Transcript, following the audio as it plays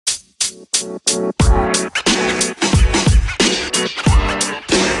They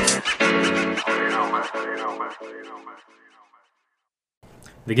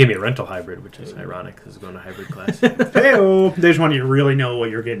gave me a rental hybrid, which is ironic because it's going to hybrid class. Hey-o. They just want you to really know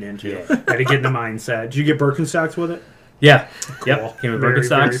what you're getting into. Yeah. Got to get in the mindset. Did you get Birkenstocks with it? Yeah. Cool. Yep. Came with Very,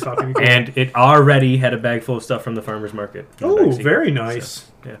 very Birkenstocks. fucking cool. And it already had a bag full of stuff from the farmer's market. in the Oh, backseat. very nice. So,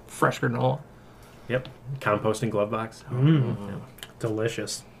 yeah. Fresh granola. Yep. Composting glove box.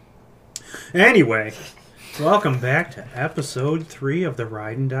 Delicious. Anyway, welcome back to episode 3 of the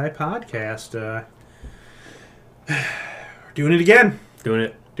Ride and Die podcast. We're doing it again. Doing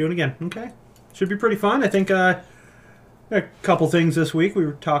it. Doing it again. Okay. Should be pretty fun. I think a couple things this week we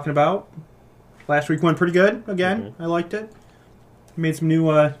were talking about. Last week went pretty good. Again, I liked it. Made some new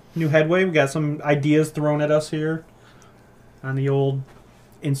headway. We got some ideas thrown at us here on the old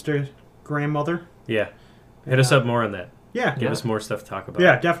Instagram mother. Yeah. Hit us up more on that. Yeah. Give us more stuff to talk about.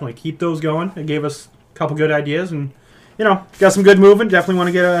 Yeah, definitely. Keep those going. It gave us a couple good ideas and, got some good movement. Definitely want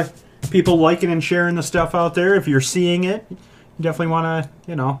to get people liking and sharing the stuff out there. If you're seeing it, you definitely want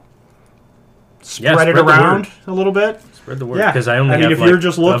to, spread it the around word. a little bit. Spread the word. Yeah. Because I only I mean, have if you're like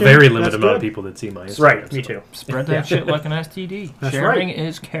just a looking, very limited that's amount of good. people that see my Instagram. Right, me so. too. Spread that shit like an STD. That's Sharing right.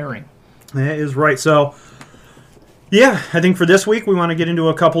 is caring. That is right. So, yeah, I think for this week we want to get into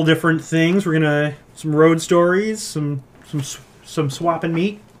a couple different things. We're gonna some road stories, some swapping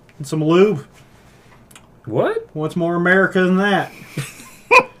meat, and some lube. What? What's more America than that?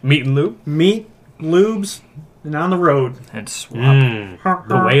 Meat and lube? Meat, lubes, and on the road. And swap.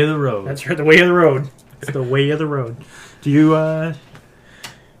 The way of the road. That's right, the way of the road. It's the way of the road. Do you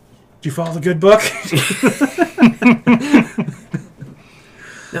follow the good book?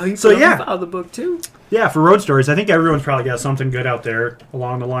 No, you So, yeah. follow the book too. Yeah, for road stories, I think everyone's probably got something good out there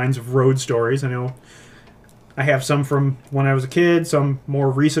along the lines of road stories. I know I have some from when I was a kid, some more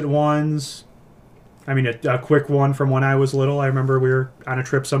recent ones. I mean, a quick one from when I was little. I remember we were on a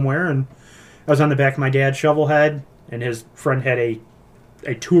trip somewhere, and I was on the back of my dad's shovelhead, and his friend had a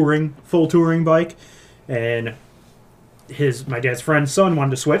full touring bike, and my dad's friend's son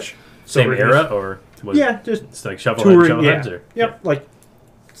wanted to switch. So Same we're era, gonna- or was Yeah, just it's like shovel touring, heads, yeah. or Yep, like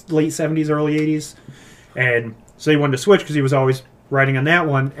late 70s, early 80s. And so he wanted to switch because he was always riding on that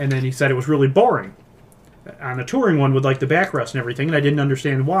one, and then he said it was really boring on the touring one with like the backrest and everything, and I didn't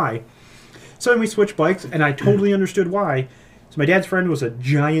understand why. So then we switched bikes, and I totally understood why. So my dad's friend was a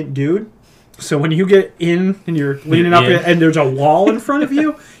giant dude. So when you get in and you're leaning up and there's a wall in front of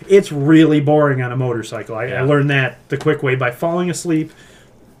you, it's really boring on a motorcycle. I learned that the quick way by falling asleep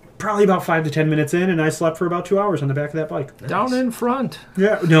probably about 5 to 10 minutes in, and I slept for about 2 hours on the back of that bike. Down in front.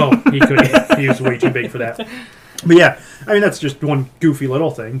 Yeah, no, he couldn't. He was way too big for that. But yeah, I mean, that's just one goofy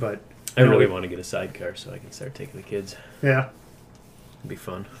little thing, but... I really want to get a sidecar so I can start taking the kids. Yeah. It'd be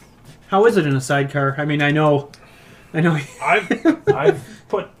fun. How is it in a sidecar? I mean, I know... I've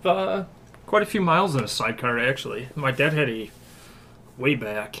put quite a few miles in a sidecar, actually. My dad had a way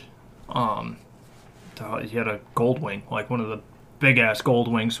back. He had a Goldwing, like one of the big ass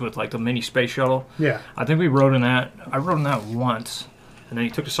Goldwings with like the mini space shuttle. Yeah. I think we rode in that. I rode in that once, and then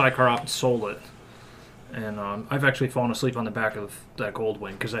he took the sidecar off and sold it. And I've actually fallen asleep on the back of that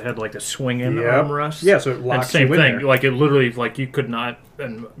Goldwing because I had like the swing-in armrest. Yeah, so it locks same you in thing. there. Like it literally, like you could not,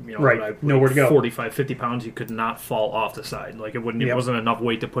 and Right, nowhere to go. 45, 50 pounds, you could not fall off the side. Like it wouldn't. It wasn't enough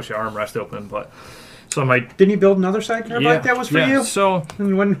weight to push the armrest open. But so my Didn't you build another sidecar bike that was for you? So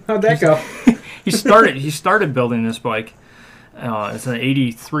And how'd that go? he started building this bike. It's an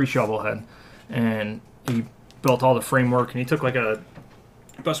 '83 Shovelhead, and he built all the framework. And he took like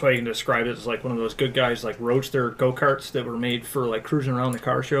best way I can describe it is like one of those good guys like Roadster go-karts that were made for like cruising around the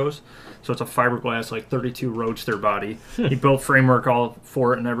car shows. So it's a fiberglass like 32 Roadster body. He built framework all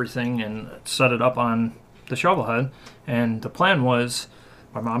for it and everything and set it up on the Shovelhead. And the plan was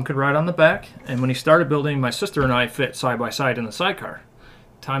my mom could ride on the back, and when he started building, my sister and I fit side by side in the sidecar.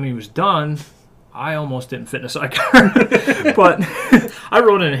 Time he was done, I almost didn't fit in a sidecar, but I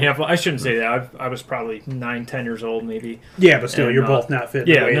rode in a handful. I shouldn't say that. I was probably 9, 10 years old, maybe. Yeah, but still, And, you're both not fit.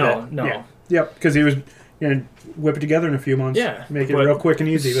 yeah, the way no, that, no. Yeah. Yep, because he was going to whip it together in a few months. Yeah, Make it but real quick and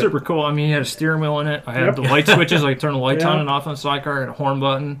easy. Super cool. I mean, he had a steering wheel in it. I had Yep. the light switches. I could turn the lights Yeah. on and off on the sidecar. I had a horn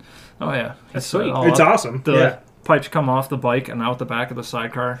button. Oh, yeah. That's Set it sweet. all It's up. awesome. The Yeah. pipes come off the bike and out the back of the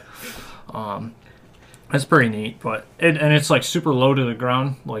sidecar. It's pretty neat, but it's like super low to the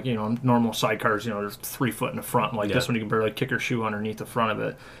ground, like normal sidecars. There's 3 foot in the front. Like this one, you can barely kick your shoe underneath the front of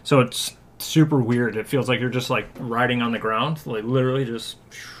it. So it's super weird. It feels like you're just like riding on the ground, like literally just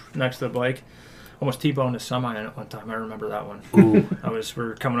next to the bike. Almost T-boned a semi in it one time. I remember that one. Ooh. we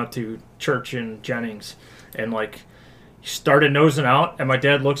were coming up to church in Jennings, and like he started nosing out, and my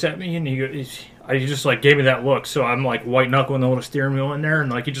dad looks at me, and he just like gave me that look. So I'm like white knuckling the little steering wheel in there,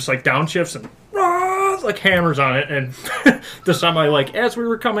 and like he just like downshifts and like hammers on it. And the semi, like as we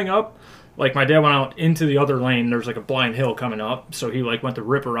were coming up, like my dad went out into the other lane. There's like a blind hill coming up, so he like went to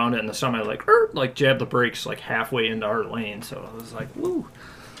rip around it, and the semi like jabbed the brakes like halfway into our lane. So I was like, woo,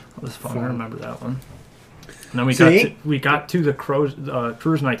 that was fun. I remember that one. And then we got to the cruise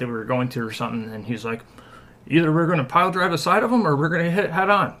night that we were going to or something, and he's like, either we're going to pile drive the side of them or we're going to hit head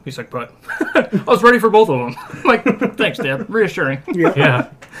on. He's like, but I was ready for both of them. I'm like, thanks, Dad. Reassuring. Yeah.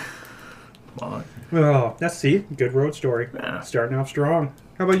 But, Oh, that's see, good road story. Yeah. Starting off strong.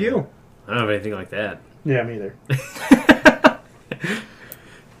 How about you? I don't have anything like that. Yeah, me either.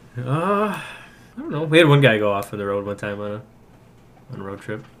 I don't know. We had one guy go off on the road one time on a road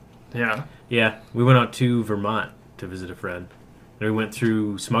trip. yeah. Yeah, we went out to Vermont to visit a friend. And we went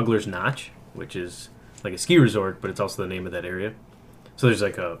through Smuggler's Notch, which is like a ski resort, but it's also the name of that area. So there's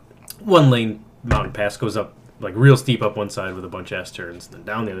like a one-lane mountain pass goes up, like real steep up one side with a bunch of S-turns, and then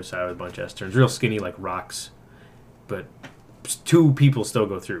down the other side with a bunch of S-turns. Real skinny, like rocks. But two people still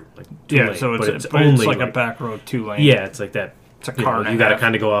go through. Like Yeah, lane, so but it's only like a back road 2-lane. Yeah, it's like that. It's a car. You got to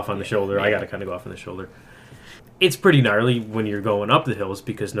kind of go off on the shoulder. I got to kind of go off on the shoulder. It's pretty gnarly when you're going up the hills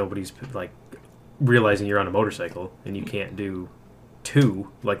because nobody's like realizing you're on a motorcycle and you can't do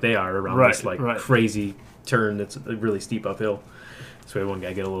two like they are around this like crazy turn that's a really steep uphill. So we had one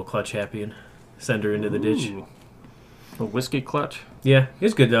guy get a little clutch happy and send her into the ditch. A whiskey clutch. Yeah, it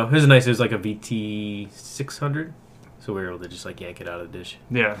was good though. It was nice. It was like a VT 600, so we were able to just like yank it out of the ditch.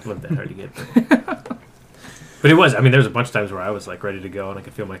 Yeah, It wasn't that hard to get. But it was. I mean, there was a bunch of times where I was like ready to go, and I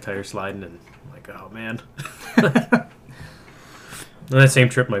could feel my tires sliding, and I'm like, oh man. On that same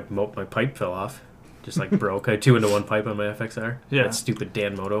trip, my pipe fell off, just like broke. I had 2-into-1 pipe on my FXR. Yeah. That stupid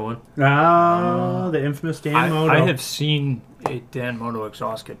Dan Moto one. Ah, the infamous Dan Moto. I have seen a Dan Moto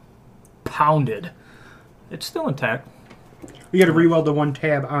exhaust get pounded. It's still intact. You got to re-weld the one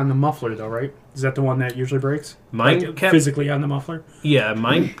tab on the muffler, though, right? Is that the one that usually breaks? Mine Like, kept physically on the muffler? Yeah,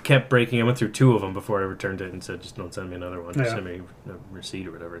 mine kept breaking. I went through 2 of them before I returned it and said, just don't send me another one. Just Yeah. send me a receipt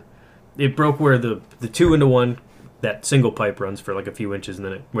or whatever. It broke where the 2-into-1, that single pipe runs for like a few inches, and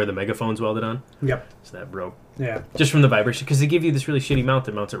then where the megaphone's welded on. Yep. So that broke. Yeah. Just from the vibration, because they give you this really shitty mount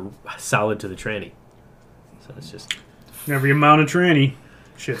that mounts it solid to the tranny. So it's just... Whenever you mount a tranny,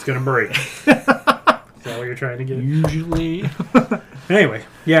 shit's going to break. Is that what you're trying to get? Usually. Anyway,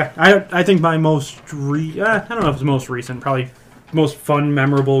 yeah, I think my most I don't know if it's most recent, probably most fun,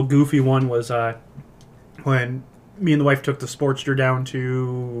 memorable, goofy one was when me and the wife took the Sportster down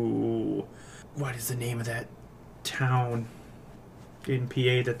to what is the name of that town in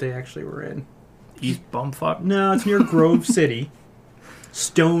PA that they actually were in? East Bumfuck. No, it's near Grove City,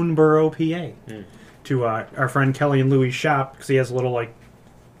 Stoneboro, PA. To our friend Kelly and Louie's shop because he has a little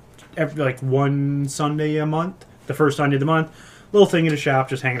every one Sunday a month, the first Sunday of the month. Little thing in the shop,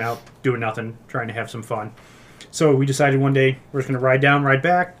 just hanging out, doing nothing, trying to have some fun. So we decided one day we're just going to ride down, ride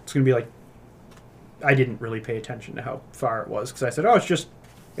back. It's going to be I didn't really pay attention to how far it was because I said, oh,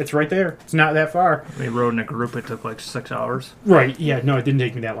 it's right there. It's not that far. We rode in a group. It took like 6 hours. Right, yeah, no, it didn't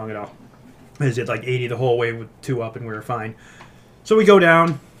take me that long at all. I did 80 the whole way with 2 up and we were fine. So we go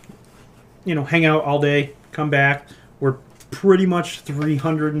down, hang out all day, come back. We're pretty much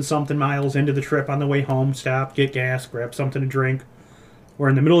 300 and something miles into the trip on the way home. Stop, get gas, grab something to drink. We're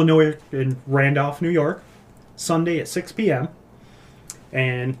in the middle of nowhere in Randolph, New York, Sunday at 6 p.m.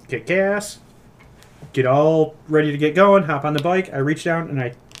 And get gas, get all ready to get going, hop on the bike. I reach down and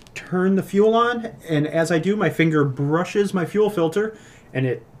I turn the fuel on, and as I do, my finger brushes my fuel filter, and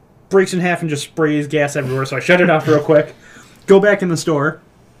it breaks in half and just sprays gas everywhere. So I shut it off real quick, go back in the store.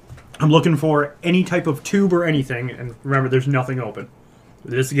 I'm looking for any type of tube or anything, and remember, there's nothing open.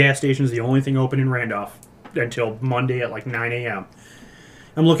 This gas station is the only thing open in Randolph until Monday at 9 a.m.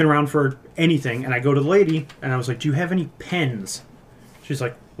 I'm looking around for anything, and I go to the lady, and I was like, do you have any pens? She's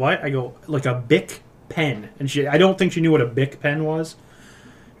like, what? I go, a Bic pen. And I don't think she knew what a Bic pen was.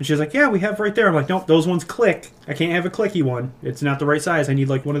 And she's like, yeah, we have right there. I'm like, nope, those ones click. I can't have a clicky one. It's not the right size. I need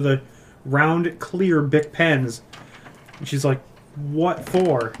one of the round, clear Bic pens. And she's like, what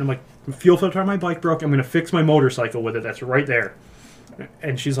for? And I'm like, fuel filter on my bike broke. I'm going to fix my motorcycle with it. That's right there.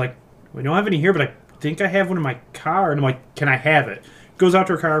 And she's like, we don't have any here, but I think I have one in my car. And I'm like, can I have it? Goes out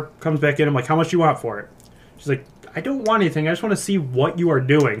to her car, comes back in. I'm like, how much do you want for it? She's like, I don't want anything. I just want to see what you are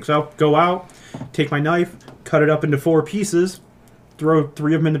doing. So go out, take my knife, cut it up into 4 pieces, throw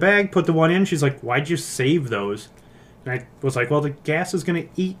 3 of them in the bag, put the one in. She's like, why'd you save those? And I was like, well, the gas is going to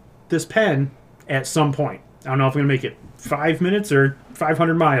eat this pen at some point. I don't know if I'm going to make it 5 minutes or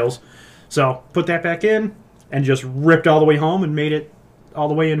 500 miles. So put that back in, and just ripped all the way home and made it all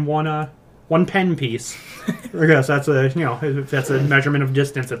the way in one pen piece. I guess that's a measurement of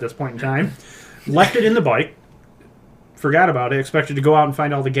distance at this point in time. Left it in the bike. Forgot about it. Expected to go out and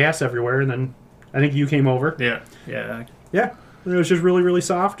find all the gas everywhere, and then I think you came over. Yeah. Yeah. And it was just really, really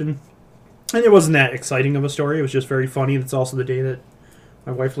soft, and it wasn't that exciting of a story. It was just very funny. It's also the day that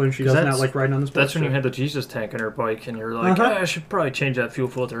my wife learned she does not like riding on this bike. That's when you had the Jesus tank on her bike, and you're like, I should probably change that fuel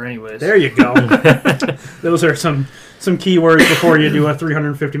filter anyways. There you go. Those are some keywords before you do a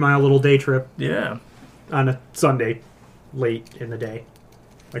 350-mile little day trip. Yeah. On a Sunday, late in the day.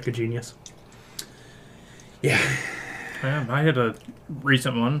 Like a genius. Yeah. I had a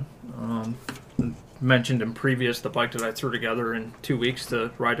recent one. Mentioned in previous, the bike that I threw together in 2 weeks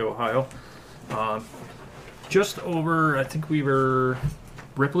to ride to Ohio. Just over, I think we were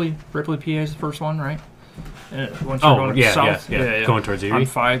Ripley, PA is the first one, right? Once you're going south, yeah. Going towards Erie. On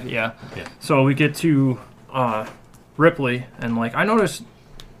 5, yeah. So we get to Ripley, and like I noticed,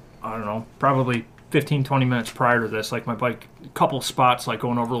 I don't know, probably 15, 20 minutes prior to this, like my bike, a couple spots like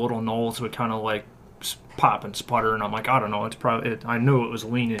going over little knolls would kind of like pop and sputter, and I'm like, I don't know, it's probably. I knew it was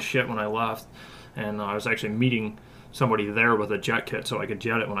lean as shit when I left, and I was actually meeting somebody there with a jet kit so I could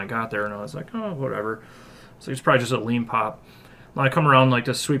jet it when I got there, and I was like, oh, whatever. So it's probably just a lean pop. When I come around like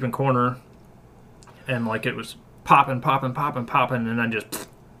this sweeping corner, and like it was popping, and then just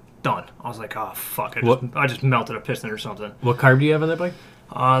done. I was like, oh fuck! I just melted a piston or something. What carb do you have on that bike?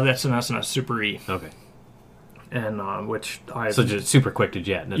 That's an S&S Super E. Okay. And which so just super quick to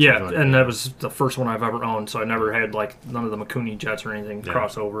jet. That was the first one I've ever owned. So I never had like none of the Mikuni jets or anything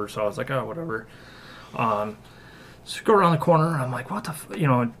crossover. So I was like, oh, whatever. So go around the corner. And I'm like, what the?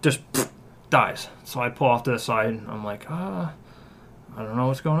 It just dies. So I pull off to the side. And I'm like, I don't know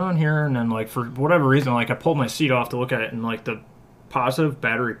what's going on here. And then like for whatever reason, like I pulled my seat off to look at it, and like the positive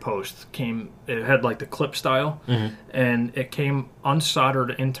battery post came. It had like the clip style, and it came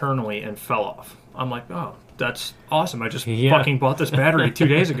unsoldered internally and fell off. I'm like, oh. That's awesome. I just fucking bought this battery 2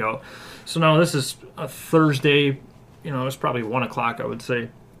 days ago. So now this is a Thursday, it was probably 1 o'clock, I would say,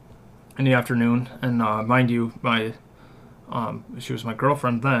 in the afternoon. And mind you, she was my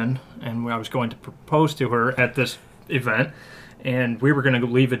girlfriend then, and I was going to propose to her at this event. And we were going to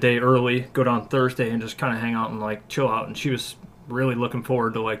leave a day early, go down Thursday, and just kind of hang out and like chill out. And she was really looking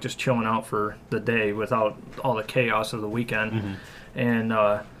forward to like just chilling out for the day without all the chaos of the weekend. And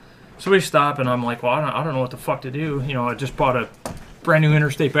so we stop, and I'm like, well, I don't know what the fuck to do. I just bought a brand new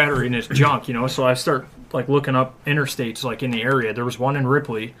Interstate battery, and it's junk, So I start like looking up interstates like in the area. There was one in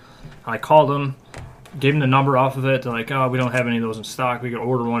Ripley. I called them, gave them the number off of it. They're like, oh, we don't have any of those in stock. We could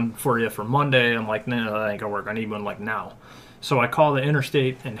order one for you for Monday. I'm like, no, that ain't gonna work. I need one like now. So I call the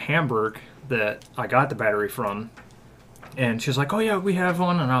interstate in Hamburg that I got the battery from, and she's like, oh yeah, we have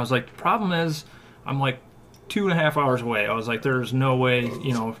one. And I was like, the problem is, I'm like 2.5 hours away. I was like, there's no way,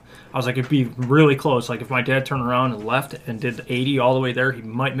 I was like, it'd be really close. Like, if my dad turned around and left and did 80 all the way there, he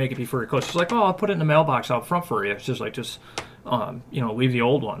might make it be pretty close. She's like, oh, I'll put it in the mailbox out front for you. It's just like, leave the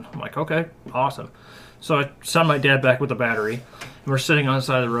old one. I'm like, okay, awesome. So I send my dad back with the battery, and we're sitting on the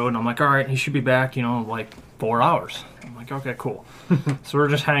side of the road, and I'm like, all right, he should be back, like 4 hours. I'm like, okay, cool. So we're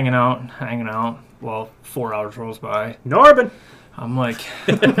just hanging out. Well, 4 hours rolls by. Norbin! I'm like,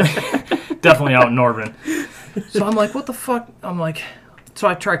 definitely out in Norbin. So I'm like, what the fuck? I'm like, so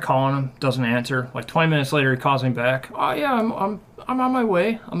I try calling him, doesn't answer. Like 20 minutes later, he calls me back. Oh yeah, I'm on my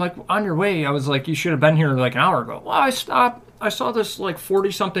way. I'm like, on your way? I was like, you should have been here like an hour ago. Well, I stopped. I saw this like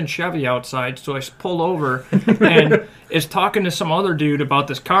 40-something Chevy outside, so I pulled over and is talking to some other dude about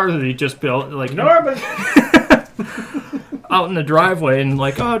this car that he just built. Like Norbin. Out in the driveway, and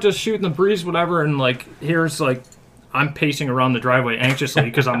like, oh, just shooting the breeze, whatever. And like, here's like, I'm pacing around the driveway anxiously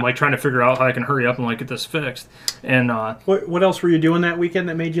because I'm like trying to figure out how I can hurry up and like get this fixed. And what else were you doing that weekend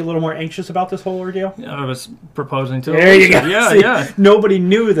that made you a little more anxious about this whole ordeal? I was proposing to. There you go. Yeah, See, yeah. Nobody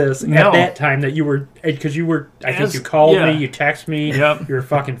knew this at that time that you were, because you were. I think you called me, you texted me. Yep. You were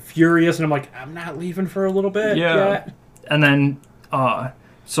fucking furious, and I'm like, I'm not leaving for a little bit. Yeah. Yet. And then.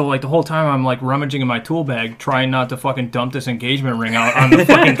 So, like, the whole time I'm, like, rummaging in my tool bag, trying not to fucking dump this engagement ring out on the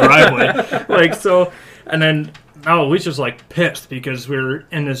fucking driveway. Like, so, and then, Alicia's, like, pissed because we were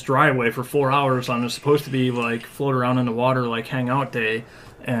in this driveway for 4 hours on it's supposed to be, like, float around in the water, like, hangout day.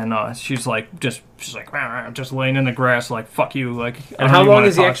 And she's like, just laying in the grass, like, fuck you. Like, and how long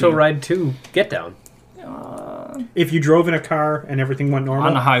is the actual ride to get down? If you drove in a car and everything went normal?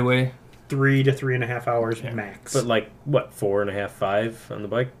 On the highway. 3 to 3.5 hours max. But like, what, 4.5, 5 on the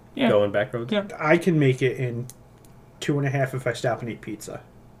bike? Yeah. Going back roads? Yeah. I can make it in 2.5 if I stop and eat pizza.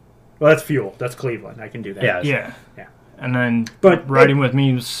 Well, that's fuel. That's Cleveland. I can do that. Yeah. Yeah. And then but riding with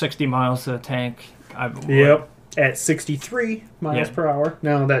me was 60 miles to the tank. Yep. At 63 miles Yeah. per hour.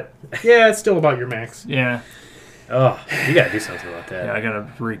 Now that, yeah, it's still about your max. Yeah. Oh, you gotta do something about that. Yeah, I gotta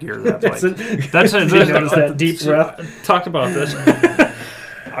re-gear that That's bike. it. That's Did you notice that deep breath? Talked about this.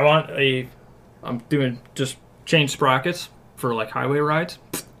 I'm doing just change sprockets for like highway rides,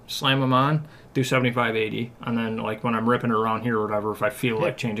 slam them on, do 75, 80, and then like when I'm ripping around here or whatever, if I feel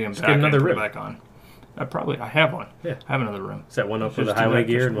like changing them Just back, get another I put it rim. back on. I have one. Yeah. I have another rim. Set one up for the Just do highway that,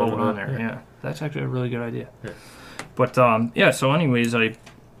 gear just and one roll it on on there. Yeah, that's actually a really good idea. Yeah. But so anyways, I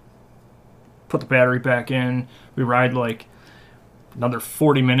put the battery back in. We ride like another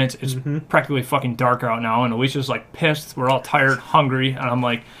 40 minutes. It's practically fucking dark out now, and Alicia's like pissed. We're all tired, hungry, and I'm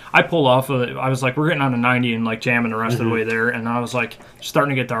like, I pulled off of it. I was like, we're getting on a 90 and like jamming the rest of the way there, and I was like,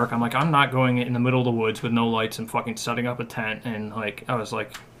 starting to get dark. I'm like, I'm not going in the middle of the woods with no lights and fucking setting up a tent, and like, I was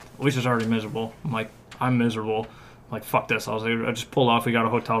like, Alicia's already miserable. I'm like, I'm miserable. Like, fuck this. I was like, I just pulled off. We got a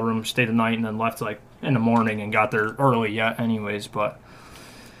hotel room, stayed the night, and then left like in the morning and got there early yet anyways. But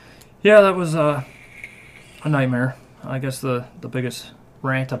yeah, that was a nightmare. I guess the biggest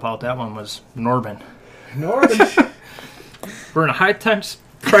rant about that one was Norbin. Northern. We're in a high tense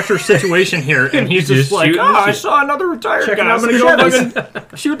pressure situation here, and he's just Just like, shooting I shit. saw another retired Checking guy. out I'm gonna some go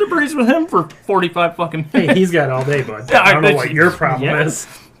fucking shoot the breeze with him for 45 fucking Hey, minutes. he's got all day, bud. Yeah, I don't know I- what your problem yeah. is.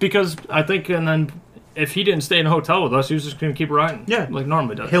 Because I think, and then if he didn't stay in a hotel with us, he was just gonna keep riding. Yeah. like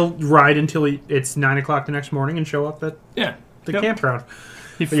normally does. He'll ride until it's 9 o'clock the next morning and show up at Yeah, the Yep. campground.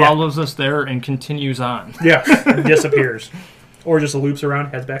 He yeah. follows us there and continues on. Yeah, and disappears. Or just loops around,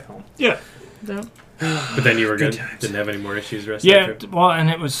 heads back home. Yeah. But then you were Good good. times. Didn't have any more issues the rest Yeah, of the trip. well, and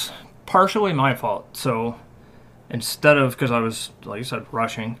it was partially my fault. So instead of, because I was, like you said,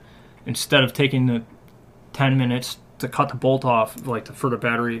 rushing, instead of taking the 10 minutes to cut the bolt off, like for the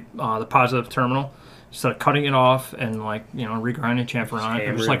battery, the positive terminal, instead of cutting it off and like, regrinding chamfer on it,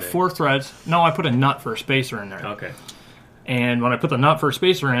 it was hammer like it in. 4 threads. No, I put a nut for a spacer in there. Okay. And when I put the nut for a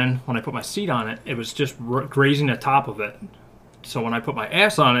spacer in, when I put my seat on it, it was just grazing the top of it. So when I put my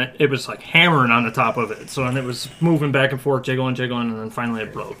ass on it, it was like hammering on the top of it. So and it was moving back and forth, jiggling, and then finally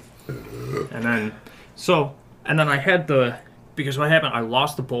it broke. And then I had because what happened, I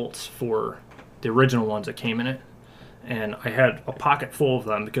lost the bolts for the original ones that came in it. And I had a pocket full of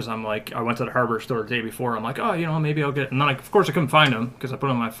them because I'm like, I went to the hardware store the day before. I'm like, oh, maybe I'll get, and then of course I couldn't find them because I put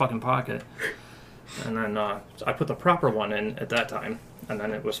them in my fucking pocket. And then I put the proper one in at that time, and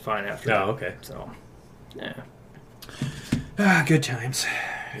then it was fine after that. Oh, okay. So, yeah. Ah, good times.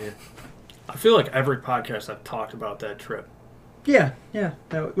 I feel like every podcast I've talked about that trip. Yeah.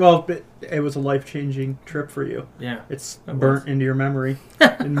 Well, it was a life-changing trip for you. Yeah. It's It burnt was. into your memory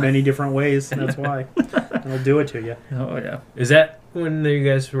in many different ways, and that's why. It'll do it to you. Oh, yeah. Is that when you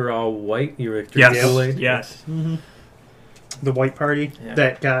guys were all white? You were drinking Yes. Kool-Aid? Yes. The white party Yeah.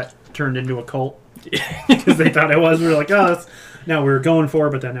 that got turned into a cult because they thought it was. We were like, oh, that's... No, we were going for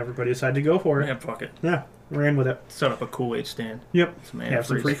it, but then everybody decided to go for it. Yeah, fuck it. Yeah, ran with it. Set up a Kool-Aid stand. Yep. Some Have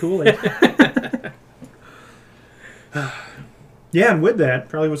some antifreeze. free Kool-Aid. Yeah, and with that,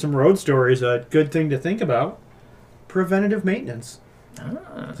 probably with some road stories, a good thing to think about: preventative maintenance.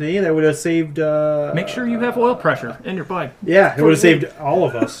 See, that would have saved. Make sure you have oil pressure in your bike. Yeah, it would have saved all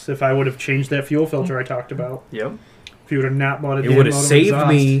of us if I would have changed that fuel filter I talked about. Yep. If you would have not bought a It damn would have motor saved exhaust.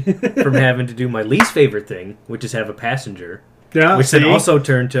 me from having to do my least favorite thing, which is have a passenger, Yeah, which then see? also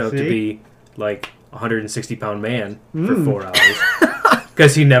turned out to See? be like a 160-pound man for 4 hours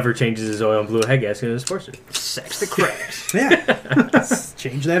because he never changes his oil and blew a head gasket in his Sportster. Sex the cracks. Yeah.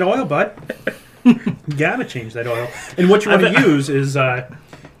 Change that oil, bud. You gotta change that oil. And what you want to use is.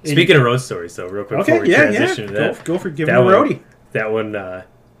 Speaking of road stories, though, real quick Okay, before we yeah. transition to that, Go for giving that him a one- roadie. that one,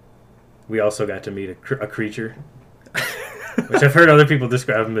 we also got to meet a creature, which I've heard other people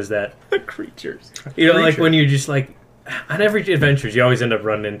describe him as that. Creatures. You know, like Creature. when you're just like, on every adventures, you always end up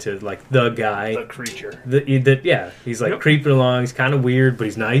running into like the guy. The creature. Yeah, he's like Yep. creeping along. He's kind of weird, but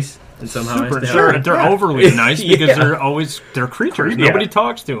he's nice, and somehow has to help. They're overly nice because Yeah. they're creatures. Yeah. Nobody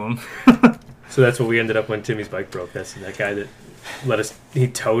talks to them. So that's what we ended up when Timmy's bike broke. That's that guy that he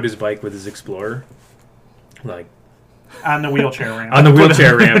towed his bike with his Explorer, like On the wheelchair ramp. on the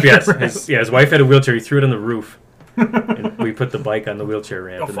wheelchair ramp. Yes, his wife had a wheelchair. He threw it on the roof, and we put the bike on the wheelchair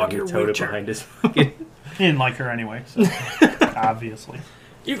ramp, Go and fuck then he your towed wheelchair. it behind his. fucking- He didn't like her anyway, so obviously.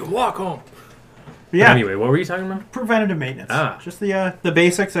 You can walk home. But yeah, Anyway, what were you talking about? preventative maintenance. Ah. Just the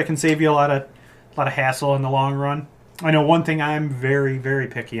basics that can save you a lot of hassle in the long run. I know one thing I'm very, very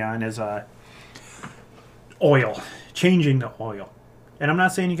picky on is oil. Changing the oil. And I'm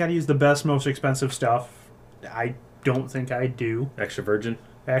not saying you got to use the best, most expensive stuff. I don't think I do. Extra virgin.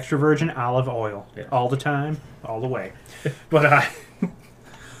 Extra virgin olive oil. Yeah. All the time, all the way. But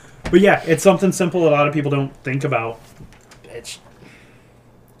But yeah, it's something simple that a lot of people don't think about. It's,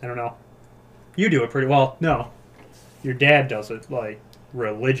 I don't know. You do it pretty well. No, your dad does it like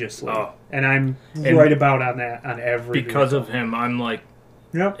religiously, and I'm right about on that on every. Because of him, I'm like,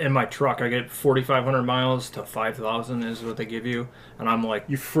 yep. in my truck, I get 4,500 miles to 5,000 is what they give you, and I'm like,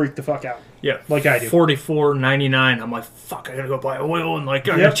 You freak the fuck out. yeah, like I do. 44.99. I'm like, fuck, I gotta go buy oil and like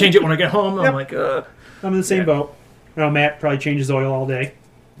I gotta change it when I get home. Yep. I'm like, I'm in the same boat. Matt probably changes oil all day.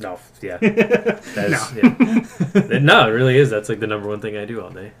 No, yeah. Yeah. No, it really is. That's like the number one thing I do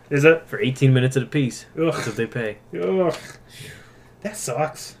all day. Is it? For 18 minutes at a piece. Ugh. That's what they pay. Ugh. That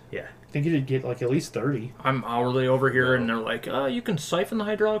sucks. Yeah. I think you'd get like at least 30. I'm hourly over here, and they're like, you can siphon the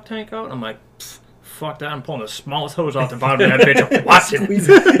hydraulic tank out. And I'm like, fuck that. I'm pulling the smallest hose out the bottom of that bitch. I'm watching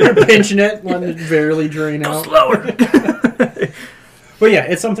it. You're pinching it, letting it barely drain Go out. slower. But yeah,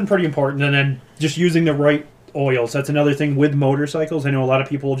 it's something pretty important. And then just using the right oils. That's another thing with motorcycles. I know a lot of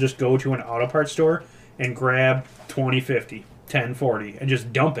people just go to an auto parts store and grab 2050, 1040, and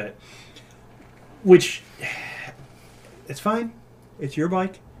just dump it. Which, it's fine. It's your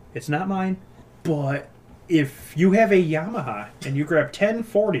bike. It's not mine. But if you have a Yamaha and you grab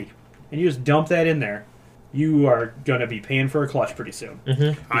 1040 and you just dump that in there, you are going to be paying for a clutch pretty soon.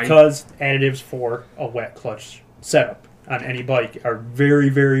 Mm-hmm. Because additives for a wet clutch setup on any bike are very,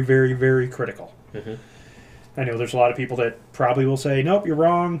 very, very, very critical. Mm-hmm. I know there's a lot of people that probably will say, nope, you're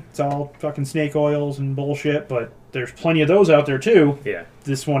wrong. It's all fucking snake oils and bullshit, but there's plenty of those out there too. Yeah.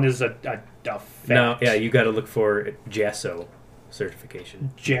 This one is a fact. No, yeah, you got to look for JASO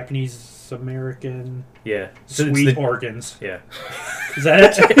certification. Japanese American Yeah. So it's sweet the- organs. Yeah. Is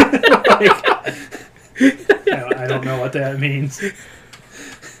that it? I don't know what that means.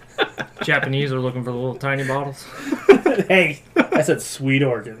 Japanese are looking for the little tiny bottles. Hey, I said sweet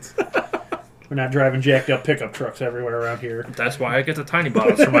organs. We're not driving jacked up pickup trucks everywhere around here. That's why I get the tiny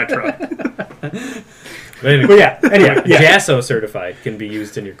bottles for my truck. But anyway, But yeah, anyway, yeah. JASO certified can be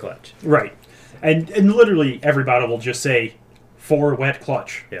used in your clutch. Right. And literally every bottle will just say for wet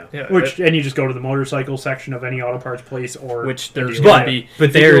clutch. Yeah. Yeah, And you just go to the motorcycle section of any auto parts place or which there's a gonna dealer. be. But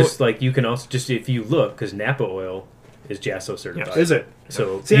if you there's go- like you can also just if you look because Napa oil is JASO certified. Is it?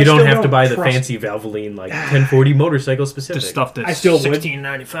 So See, I you don't still have to don't buy the trust- fancy Valvoline like 1040 motorcycle specific. the stuff that's I still would.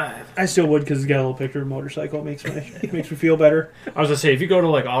 $16.95. I still would because it's got a little picture of a motorcycle. It makes me feel better. I was gonna say, if you go to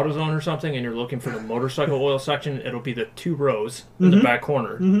like AutoZone or something and you're looking for the motorcycle oil section, it'll be the 2 rows in the back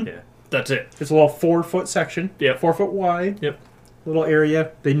corner. Yeah. That's it. It's a little 4-foot section. Yep. 4 foot wide. Yep. Little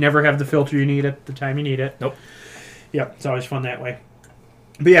area. They never have the filter you need at the time you need it. Nope. Yep. It's always fun that way.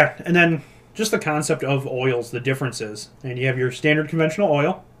 But yeah, and then just the concept of oils, the differences. And you have your standard conventional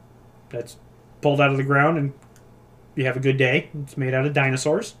oil that's pulled out of the ground and you have a good day. It's made out of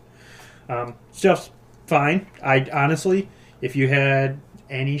dinosaurs. Stuff's fine. I honestly, if you had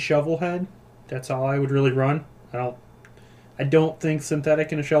any shovel head, that's all I would really run. I don't think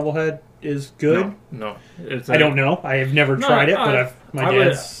synthetic in a shovel head is good. No. It's I don't know. I have never No, tried it, but my I would-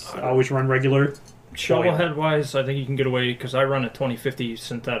 dad's always run regular. Shovel head wise, I think you can get away because I run a 2050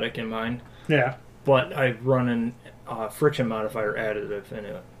 synthetic in mine, Yeah. but I run an friction modifier additive in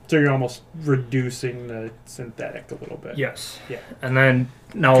it. So you're almost reducing the synthetic a little bit. Yes. Yeah. And then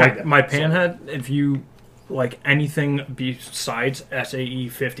now, like Kinda. my panhead, if you like anything besides SAE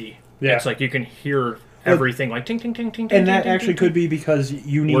 50, Yeah. it's like you can hear everything like ting ting ting ting ting. And that ting, actually ting, could be because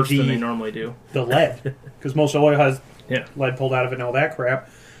you need worse than they the normally do. lead. Because most oil has Yeah. lead pulled out of it and all that crap.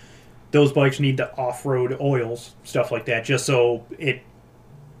 Those bikes need the off-road oils, stuff like that, just so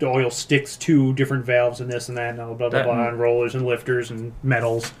the oil sticks to different valves and this and that and all blah, blah, That blah, and- and rollers and lifters and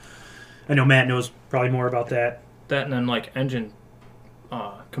metals. I know Matt knows probably more about that. That and then like engine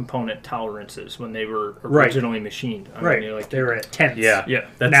component tolerances when they were Right. originally machined. I Right. mean, you're like they were at tenths. Yeah. yeah.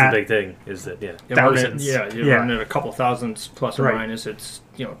 That's Not- the big thing is that yeah. You run it- Thousands. Yeah, you Yeah. run it a couple thousands plus or Right. minus. It's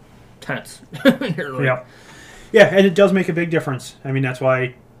tenths. You're like, Yeah. Yeah, and it does make a big difference. I mean, that's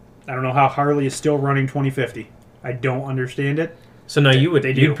why I don't know how Harley is still running 2050. I don't understand it. So now you'd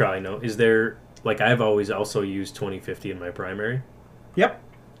do. probably know. Is there like I've always also used 2050 in my primary Yep.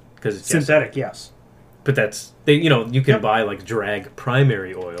 because it's Synthetic, yes. But that's you can Yep. buy like drag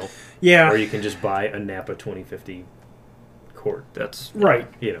primary oil, Yeah. or you can just buy a Napa 2050 quart. That's Right,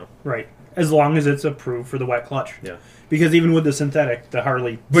 right. As long as it's approved for the wet clutch. Yeah. Because even with the synthetic, the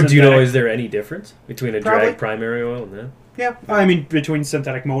Harley. But do you know synthetic- is there any difference between a Probably. drag primary oil and that? Yeah, I mean, between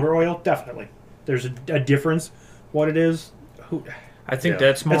synthetic motor oil, definitely. There's a difference. What it is, I think Yeah.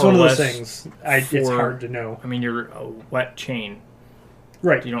 that's more that's or one of less. those things. It's for- hard to know. I mean, you're a wet chain.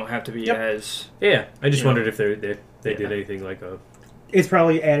 Right. You don't have to be Yep. as. Yeah, I just You know. wondered if they Yeah. did anything like a It's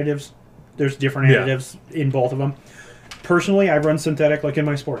probably additives. There's different Yeah. additives in both of them. Personally, I run synthetic like in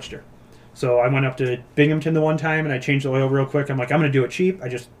my Sportster. So I went up to Binghamton the one time and I changed the oil real quick. I'm like, I'm going to do it cheap. I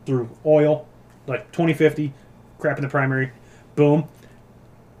just threw oil, like 2050, crap in the primary, boom.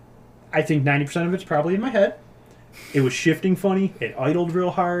 I think 90% of it's probably in my head. It was shifting funny. It idled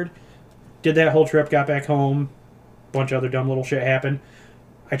real hard. Did that whole trip, got back home. Bunch of other dumb little shit happened.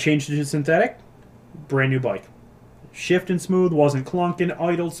 I changed it to synthetic. Brand new bike. Shifting smooth, wasn't clunking,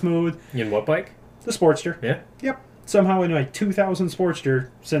 idled smooth. In what bike? The Sportster. Yeah. Yep. Somehow in my 2000 Sportster,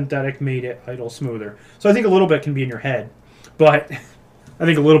 synthetic made it idle smoother. So I think a little bit can be in your head. But I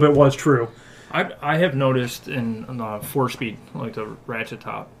think a little bit was true. I have noticed in the 4-speed, like the ratchet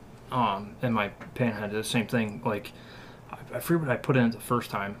top, and my panhead, the same thing. Like, I forget what I put in it the first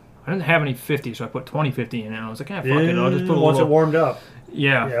time. I didn't have any 50, so I put 2050 in it. And I was like, fuck it, I'll just put a once little... it warmed up.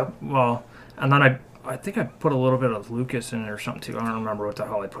 Yeah. Yep. Well, and then I think I put a little bit of Lucas in it or something too. I don't remember what the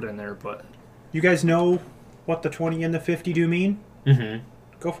hell I put in there, but... You guys know what the 20 and the 50 do mean? Mm-hmm.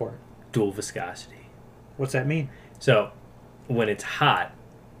 Go for it. Dual viscosity. What's that mean? So, when it's hot,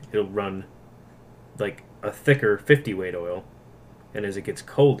 it'll run like a thicker 50 weight oil, and as it gets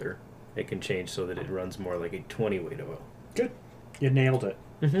colder, it can change so that it runs more like a 20 weight oil. Good. You nailed it.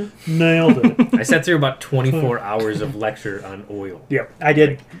 Mm-hmm. Nailed it. I sat through about 24 hours of lecture on oil. Yep. I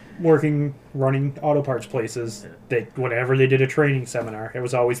did running auto parts places. Whenever they did a training seminar, it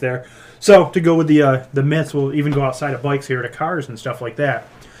was always there. So to go with the myths, we'll even go outside of bikes here to cars and stuff like that.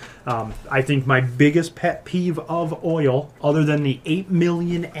 I think my biggest pet peeve of oil, other than the 8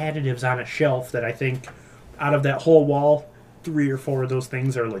 million additives on a shelf that I think out of that whole wall, 3 or 4 of those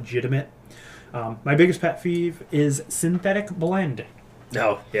things are legitimate. My biggest pet peeve is synthetic blend.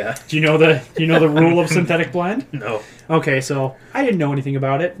 Oh, yeah. Do you know the rule of synthetic blend? No. Okay, so I didn't know anything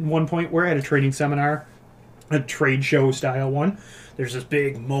about it. At one point, we're at a training seminar, a trade show style one. There's this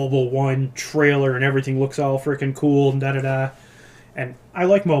big Mobil One trailer, and everything looks all freaking cool and da-da-da. And I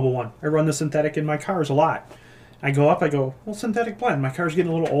like Mobil One. I run the synthetic in my cars a lot. I go up, I go, well, synthetic blend. My car's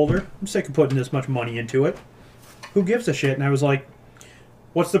getting a little older. I'm sick of putting this much money into it. Who gives a shit? And I was like,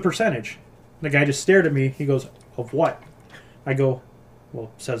 what's the percentage? The guy just stared at me. He goes, of what? I go, well,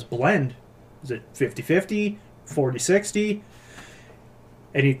 it says blend. Is it 50-50, 40-60?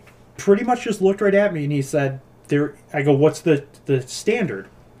 And he pretty much just looked right at me and he said, I go, what's the standard?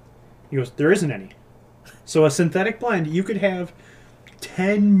 He goes, there isn't any. So a synthetic blend, you could have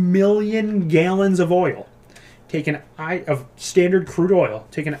 10 million gallons of oil. Of standard crude oil.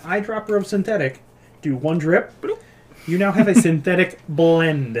 Take an eyedropper of synthetic, do one drip, you now have a synthetic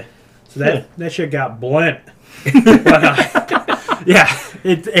blend. So that shit got blent. But, yeah,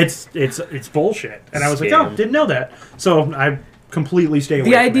 it's bullshit. And I was like, oh, didn't know that. So I completely stay away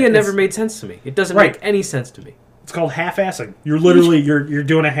The from idea it. never made sense to me. It doesn't Right. make any sense to me. It's called half-assing. You're literally you're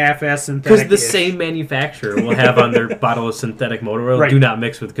doing a half-ass synthetic. Because the same manufacturer will have on their bottle of synthetic motor oil, Right. do not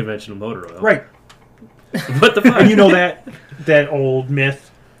mix with conventional motor oil. Right. What the fuck? And you know that old myth.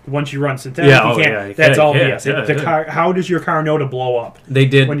 Once you run synthetic, Yeah, you can't. yeah, you That's can't, all yeah, BS. yeah, The yeah. car. How does your car know to blow up? They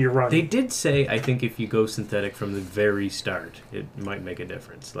did when you're running. They did say, I think if you go synthetic from the very start, it might make a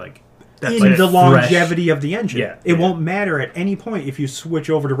difference. Like In like the fresh- longevity of the engine. Yeah, It yeah. won't matter at any point if you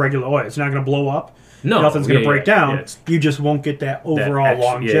switch over to regular oil. It's not going to blow up. No, Nothing's going to break down. yeah, it's- you just won't get that overall extra-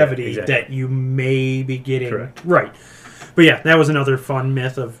 yeah, longevity exactly. that you may be getting. Correct. Right. But yeah, that was another fun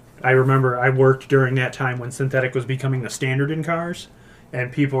myth of. I remember I worked during that time when synthetic was becoming the standard in cars,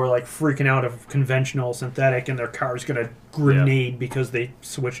 and people were like freaking out of conventional synthetic, and their car's going to grenade because they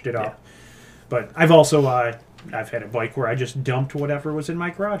switched it up. But I've also I've had a bike where I just dumped whatever was in my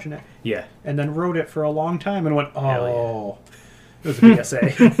garage in it, Yeah. and then rode it for a long time and went, Hell oh. It was a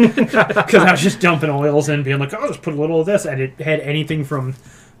BSA. Because I was just dumping oils in, being like, oh, just put a little of this. And it had anything from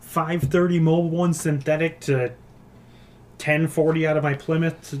 530 Mobil One synthetic to 1040 out of my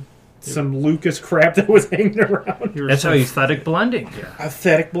Plymouth to some Lucas crap that was hanging around. That's how aesthetic blending.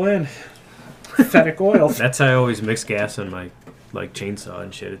 Aesthetic blend. Aesthetic oil. That's how I always mix gas on my like chainsaw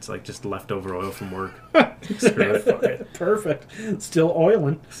and shit. It's like just leftover oil from work. Screw it. Fuck it. Perfect. Still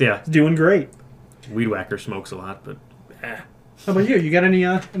oiling. So, yeah, It's doing great. Weed Whacker smokes a lot, but How about you? You got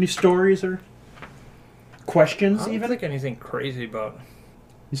any stories or questions I don't even? think anything crazy about.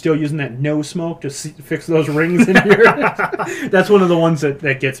 You still using that no smoke to fix those rings in here? That's one of the ones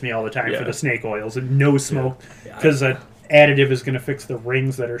that gets me all the time for Yeah. the snake oils. And no smoke. Yeah. Because an additive is going to fix the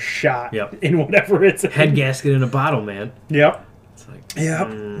rings that are shot Yep. in whatever it's in. head gasket in a bottle, man. Yep. It's like Yep.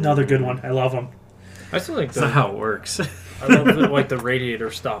 Another good one. I love them. I still think that's not how it works. I love like the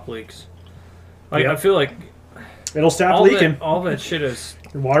radiator stop leaks. Like Yeah. I feel like It'll stop all leaking. that shit is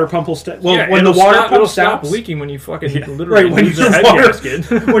Your water pump will stop. Well, Yeah, when the it'll water stop, pump it'll stop stops, leaking when you fucking right literally when lose your a head water,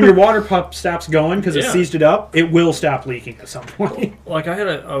 gasket. when your water pump stops going because it Yeah. seized it up, it will stop leaking at some point. Like I had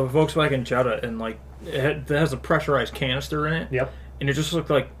a Volkswagen Jetta, and like it has a pressurized canister in it, Yep. and it just looked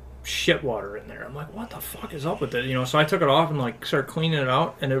like shit water in there. I'm like, what the fuck is up with it? You know, so I took it off and like started cleaning it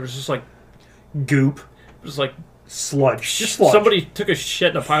out, and it was just like Goop, it was like sludge, just sludge. somebody took a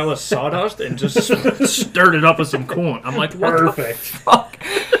shit in a pile of sawdust and just stirred it up with some coolant. I'm like, what the Perfect. fuck?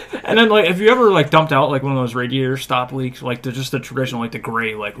 And then, like, have you ever like dumped out like one of those radiator stop leaks, like just the traditional, like the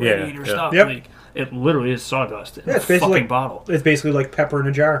gray, like Yeah, radiator yeah. stop Yep. leak? It literally is sawdust in Yeah, a it's basically fucking like- bottle. It's basically like pepper in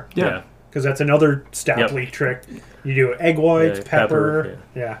a jar. Yeah. Because that's another stop Yep. leak trick. You do egg whites, Yeah, pepper. pepper,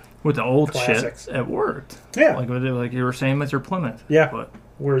 Yeah. With the old Classics. shit, it worked. Yeah. Like you were saying with your Plymouth. Yeah. But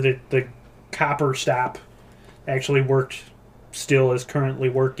Where the copper stop actually worked, still is currently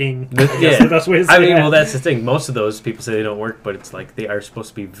working. I guess Yeah. the best way to say I mean, that. well, that's the thing. Most of those people say they don't work, but it's like they are supposed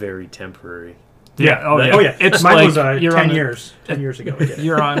to be very temporary. yeah, oh yeah, Oh yeah, It's mine like was you're 10 on years. 10 years ago.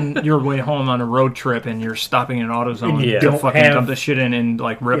 You're on your way home on a road trip and you're stopping in AutoZone And you to don't fucking have- dump this shit in and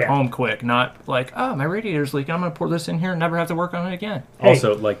like rip Yeah. home quick. Not like, oh, my radiator's leaking. I'm gonna pour this in here and never have to work on it again. Hey.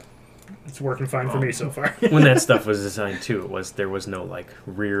 Also, like It's working fine for me so far. when that stuff was designed too, there was no like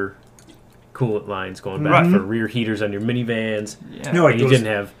rear coolant lines going back Right. for rear heaters on your minivans. Yeah. No, it And you goes-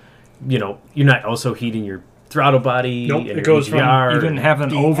 didn't have, you're not also heating your throttle body. Nope, and it your goes from- EGR. You didn't have an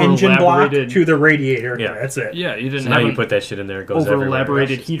The engine block over-elaborated. to the radiator. Yeah. That's it. Yeah, you didn't So now have you an put that shit in there, it goes everywhere.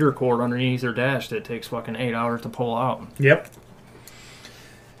 over-elaborated else. heater cord underneath your dash that takes fucking 8 hours to pull out. Yep.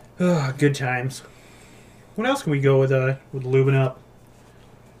 Oh, good times. What else can we go with lubing up?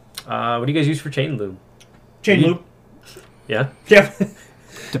 What do you guys use for chain lube? Chain You- lube. Yeah, Yeah.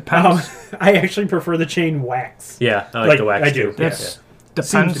 Depends. I actually prefer the chain wax. yeah, I like, Like, the wax I do. too. That's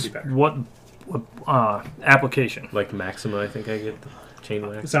Seems depends to be better. what application. Like Maxima, I think I get the chain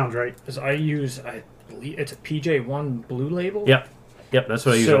wax. Sounds right. Because I believe it's a PJ1 Blue Label. Yep, that's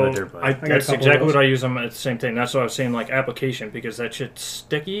what I use So on the dirt bike. got a that's couple of exactly those. what I use on. It's the same thing. That's what I was saying, like application, because that shit's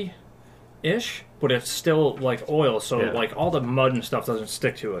sticky-ish, but it's still like oil, so Yeah. like all the mud and stuff doesn't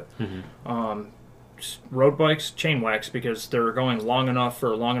stick to it. Mhm. Road bikes, chain wax, because they're going long enough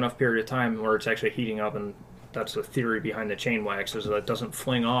for a long enough period of time where it's actually heating up, and that's the theory behind the chain wax, is that it doesn't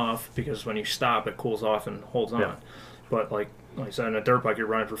fling off, because when you stop, it cools off and holds on. Yeah. But like I said, on a dirt bike, you're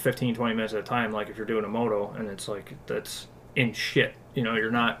running for 15, 20 minutes at a time. Like if you're doing a moto, and it's like that's in shit. You're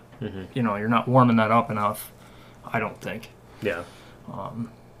not, you're not warming that up enough. I don't think. Yeah,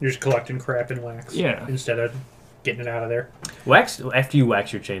 You're just collecting crap in wax. Yeah. Instead of getting it out of there. wax after you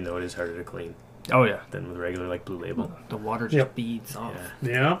wax your chain though, it is harder to clean Oh yeah, than with regular like Blue Label. the water just Yep. beads off. Yeah,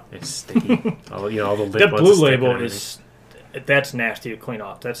 Yeah. it's sticky. all the lip That wants Blue to stick and Label everything. is that's nasty to clean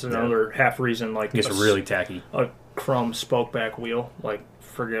off. That's another half reason. Like It gets really tacky. a chrome spoke back wheel, like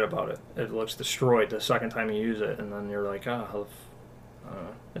forget about it. It looks destroyed the second time you use it, and then you're like,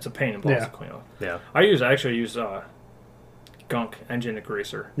 it's a pain in the balls Yeah. to clean off. Yeah, I actually use gunk engine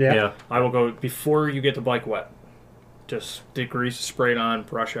degreaser. Yeah. I will go before you get the bike wet. Just degrease, spray it on,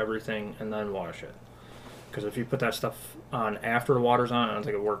 brush everything, and then wash it. Because if you put that stuff on after the water's on, I don't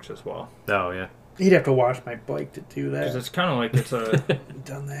think it works as well. Oh yeah. You'd have to wash my bike to do Because that. it's kind of like it's a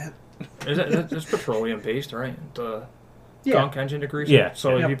Done that. it's petroleum based, right? The Yeah. gunk engine degreaser. Yeah.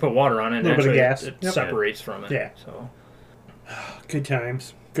 So Yep. if you put water on it, Little bit of actually gas. it Yep. separates from it. Yeah. So Good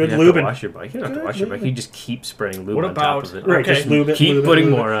times. Good you have to lubing. wash your bike. You don't have to Good wash your bike. lubing. You just keep spraying lube What on about- top of it. Right, Okay. just lube it. Keep lube it, putting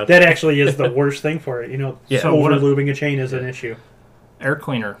lube it. more on. That actually is the worst thing for it. Yeah. So what- over lubing a chain is an issue. air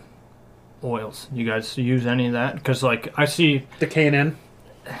cleaner oils. You guys use any of that? Because like I see, The K&N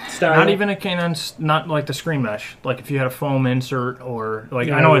style. not even a K9, not like the screen mesh. Like if you had a foam insert or like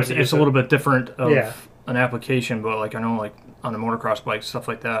Yeah, I know I it's wouldn't use a it. little bit different of Yeah. an application, but like I know like on a motocross bike stuff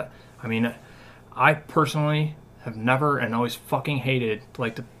like that. I mean, I personally have never and always fucking hated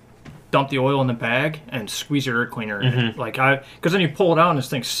like to dump the oil in the bag and squeeze your air cleaner in it. Like because then you pull it out and this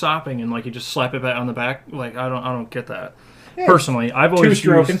thing's sopping and like you just slap it back on the back. Like I don't get that. Personally, I've always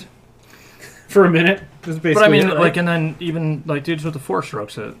Two-stroking used. for a minute. That's basically But I mean, it, right? like, and then even like dudes with the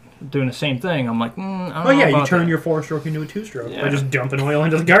 4-strokes doing the same thing. I'm like, I don't know Oh yeah, you about turn that. your 4-stroke into a 2-stroke Yeah. by just dumping oil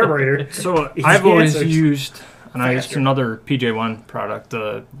into the carburetor. So Easy I've always answers. used, and I used Faster. another PJ1 product,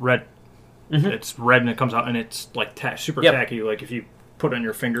 the red. It's red and it comes out and it's like super Yep. tacky. Like if you put it on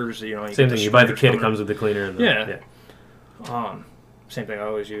your fingers, you know. You Same get thing. You buy the splinters kit, it coming comes with the cleaner. And the, Yeah. Same thing. I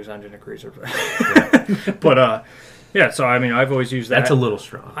always use engine degreaser. But yeah. So I mean, I've always used that. That's a little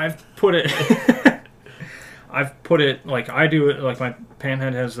strong. I've put it. I've put it like I do it. Like my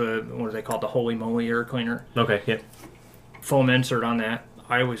Panhead has the what do they call it? The Holy Moly air cleaner. Okay. Yeah. Foam insert on that.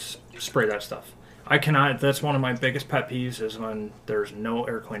 I always spray that stuff. I cannot. That's one of my biggest pet peeves is when there's no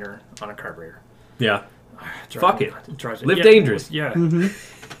air cleaner on a carburetor. Yeah. Drives Fuck me- it. drives Live dangerous. Yeah. Mm-hmm.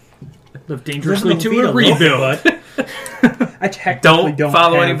 Live dangerously Live to in a a rebuild. I technically Don't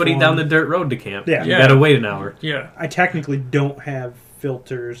follow have anybody one. down the dirt road to camp. Yeah. You Yeah. gotta wait an hour. Yeah. I technically don't have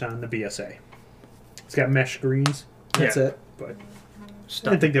filters on the BSA. It's got mesh screens. That's Yeah. it. But I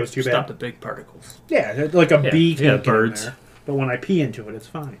Stop, didn't think that was too stop bad. the big particles. Yeah, like a Yeah. bee Yeah, can't get in birds. there. But when I pee into it, it's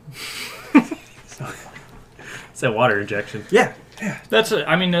fine. It's that water injection. Yeah. That's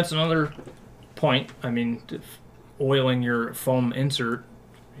I mean, that's another point. I mean, oiling your foam insert,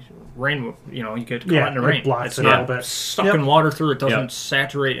 rain. You know, you get caught Yeah, in the it rain. blocks It's it a not little bit. sucking Yep. water through. It doesn't Yep.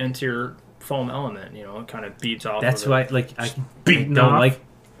 saturate into your foam element. You know, it kind of beads off. That's of why, it. I beating don't off. like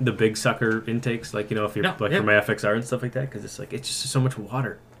the big sucker intakes, like, if you're No, like yeah. for my FXR and stuff like that, because it's just so much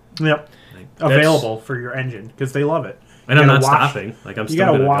water. Yep. Like, Available for your engine because they love it. and I'm You not gotta wash- stopping. Like, I'm You still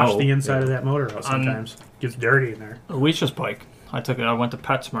gotta gonna wash go. the inside Yeah. of that motor out sometimes. Gets dirty in there. Alicia's bike. I went to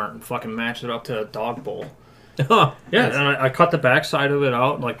PetSmart and fucking matched it up to a dog bowl. Oh, Yeah, nice. and I cut the back side of it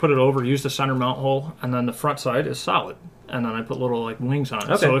out, like put it over, used the center mount hole, and then the front side is solid. And then I put little like wings on it.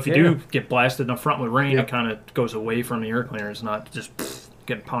 Okay, So if you yeah. do get blasted in the front with rain, Yep. it kind of goes away from the air cleaners, not just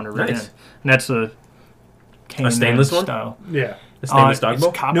getting pounded right Nice. in. And that's a stainless one? style. Yeah. The stainless dog it's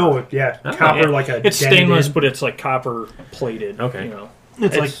bowl? copper. No, yeah. Oh, Copper Yeah. like a It's dented stainless, in. but it's like copper plated. Okay. You know.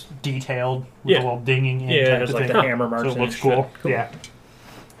 It's like it's- detailed with Yeah. a little dinging in Yeah, it type has of like thing. the hammer marks. So it and looks shit. cool. Yeah.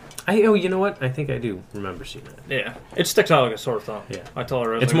 You know what? I think I do remember seeing that. Yeah, it sticks out like a sore thumb. Yeah. I tell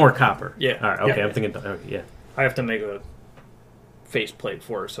her It's more copper. Yeah. All right. Okay. Yeah. I'm thinking. Okay, yeah. I have to make a face plate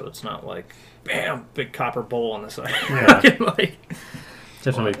for it, so it's not like bam, big copper bowl on the side. Yeah. like, Just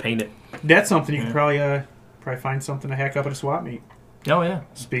have somebody paint it. That's something you Yeah. can probably find something to hack up at a swap meet. oh yeah,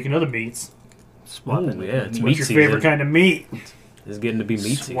 Speaking of the meats, swapping. Ooh, yeah, it's meat. meat what's your season. favorite kind of meat? It's getting to be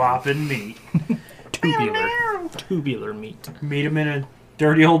meat season. Swapping meat. tubular meat. Meet them in a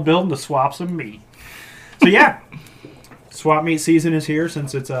dirty old building to swap some meat. So yeah, swap meet season is here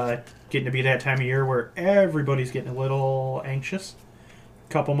since it's getting to be that time of year where everybody's getting a little anxious.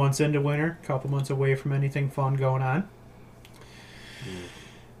 Couple months into winter, couple months away from anything fun going on.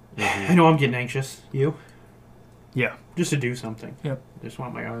 I know I'm getting anxious. You? Yeah. Just to do something. Yep. Just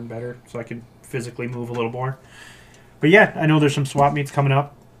want my arm better so I can physically move a little more. But yeah, I know there's some swap meets coming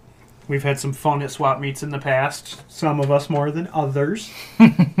up. We've had some fun at swap meets in the past. Some of us more than others.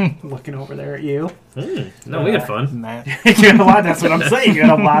 Looking over there at you. No, we had fun. Matt. You had a lot. That's what I'm saying. You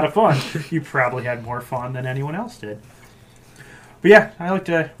had a lot of fun. You probably had more fun than anyone else did. But yeah, I like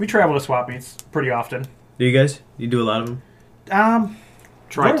to. We travel to swap meets pretty often. Do you guys? You do a lot of them?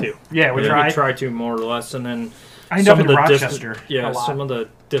 Try Well, to. Yeah, we We try. try to more or less, and then I end some up of in the Rochester. yeah, a lot. some of the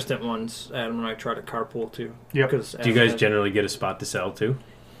distant ones, Adam and I try to carpool too. Yep. Because Do you guys generally get a spot to sell too?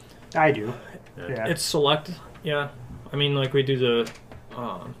 I do. Yeah. It's select. Yeah, I mean, like we do the,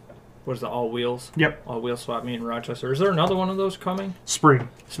 what is the all wheels? Yep. All wheel swap meet in Rochester. Is there another one of those coming? Spring.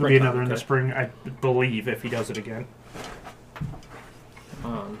 There'll be Springtime, another in the okay. spring, I believe, if he does it again.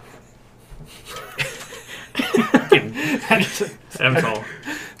 Adam's all.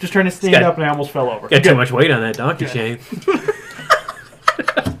 Just trying to stand got- up and I almost fell over. Got too much weight on that donkey chain.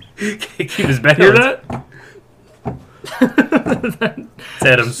 Keep his back. Hear that? It's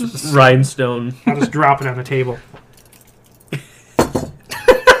Adam's rhinestone. I'll just drop it on the table.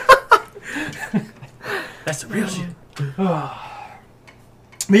 That's the real shit.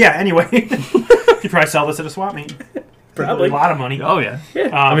 But yeah, anyway, you probably sell this at a swap meet. Probably. A lot of money. Oh yeah.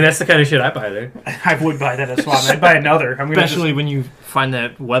 I mean, that's the kind of shit I buy there. I would buy that at a swap meet. I'd buy another. I'm gonna Especially when you find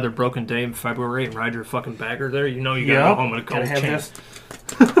that weather broken day in February and ride your fucking bagger there, you know you gotta go home with a cold gotta have chain. this.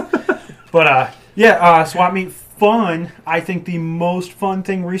 But swap meet fun. I think the most fun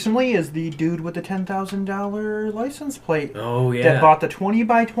thing recently is the dude with the $10,000 license plate Oh yeah. that bought the 20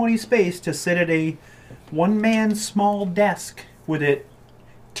 by 20 space to sit at a one-man small desk with it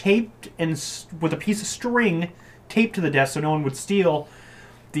taped and with a piece of string taped to the desk so no one would steal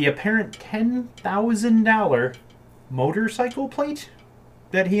the apparent $10,000 motorcycle plate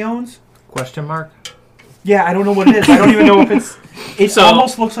that he owns. Question mark? Yeah, I don't know what it is. I don't even know if it's. It So,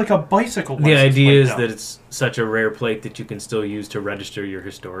 almost looks like a bicycle. The license idea plate, is though. that it's such a rare plate that you can still use to register your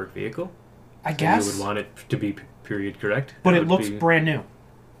historic vehicle. I And guess, you would want it to be period correct. but That it would looks be- brand new.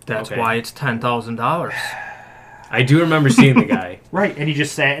 That's Okay. why it's $10,000. I do remember seeing the guy. Right, and he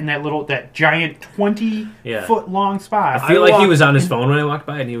just sat in that giant 20 Yeah. foot long spot. I feel like he walked was on his phone when I walked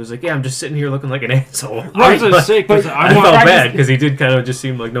by, and he was like, "Yeah, I'm just sitting here looking like an asshole." I was gonna say, 'cause I I felt walked- bad because he did kind of just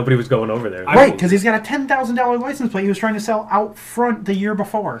seem like nobody was going over there. Right, because he's got a $10,000 license plate he was trying to sell out front the year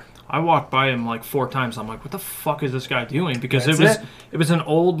before. I walked by him like 4 times. I'm like, what the fuck is this guy doing? Because That's it was an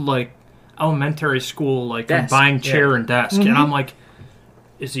old like elementary school, like Desk, combined chair yeah. and desk, and I'm like,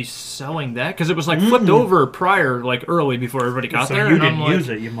 is he selling that? Because it was like flipped over prior, like early before everybody got So there. you and didn't I'm like, use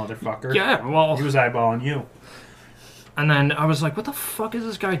it, you motherfucker. yeah, well, He was eyeballing you. and then I was like, what the fuck is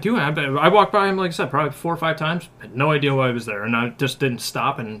this guy doing? I walked by him, like I said, probably 4 or 5 times. Had no idea why he was there. And I just didn't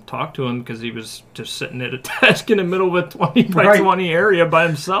stop and talk to him because he was just sitting at a desk in the middle of a 20 by Right. 20 area by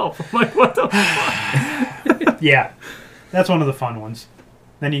himself. I'm like, what the fuck? Yeah. That's one of the fun ones.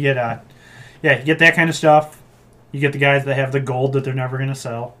 Then you get, you get that kind of stuff. You get the guys that have the gold that they're never going to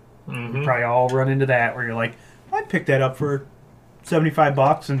sell. Mm-hmm. You probably all run into that where you're like, I'd pick that up for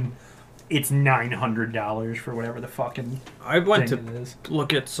 $75 and it's $900 for whatever the fucking I went thing to it is.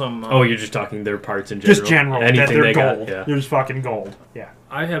 look at some. Oh, you're just talking their parts in general. Just general. That Anything they're they gold. got. Yeah. They're just fucking gold. Yeah.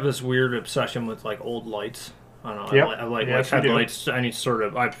 I have this weird obsession with like old lights. I don't know. Yep. I like Yes, you do. headlights. Any sort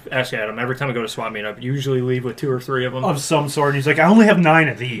of. I ask Adam every time I go to swap meet. I usually leave with 2 or 3 of them. Of some sort. And he's like, I only have 9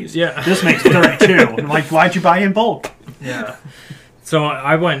 of these. Yeah. This makes 32. I'm like, why'd you buy in bulk? Yeah. So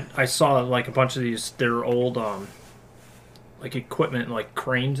I saw like a bunch of these. They're old, like equipment, like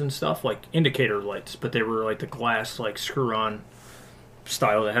cranes and stuff, like indicator lights, but they were like the glass, like screw-on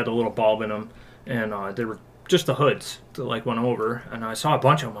style that had a little bulb in them, and they were just the hoods that like went over. And I saw a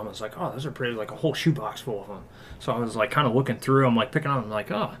bunch of them. I was like, oh, those are pretty, like a whole shoebox full of them. So I was like kind of looking through them, like picking on them, like,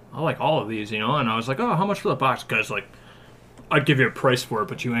 oh, I like all of these, you know. And I was like, oh, how much for the box? Guys, like, I'd give you a price for it,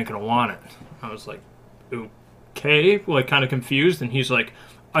 but you ain't gonna want it. I was like, okay, like kind of confused, and he's like,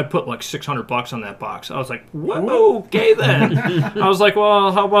 I put like $600 on that box. I was like, whoa, okay then. I was like,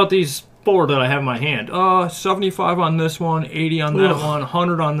 well, how about these 4 that I have in my hand? 75 on this one, 80 on that one,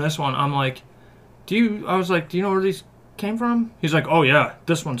 100 on this one. I'm like, do you know where these came from? He's like, oh yeah,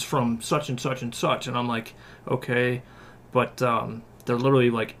 this one's from such and such and such. And I'm like, okay, but they're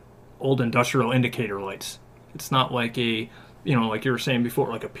literally like old industrial indicator lights. It's not like a, you know, like you were saying before,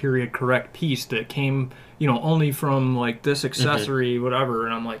 like a period correct piece that came, you know, only from like this accessory, whatever.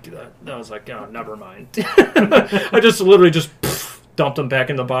 And I'm like, that was like, oh, never mind. I just literally just dumped them back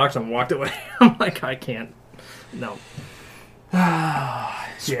in the box and walked away. I'm like, I can't. No.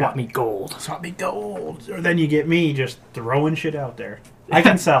 Swap me gold. Swap me gold. Or then you get me just throwing shit out there. I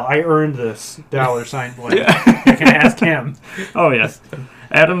can sell. I earned this $sign blank. I can ask him. Oh, yes.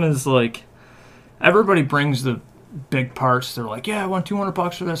 Adam is like, everybody brings the big parts. They're like, yeah, I want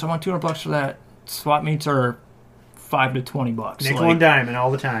 $200 for this. I want $200 for that. Swap meets are $5 to $20. Nickel like, and dime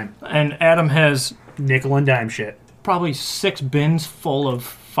all the time. and Adam has Nickel and dime shit. probably 6 bins full of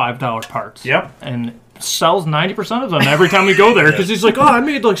 $5 parts. Yep. And sells 90% of them every time we go there because he's like, oh, I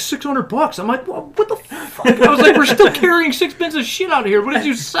made like $600. I'm like, well, what the fuck? I was like, we're still carrying 6 bins of shit out of here. What did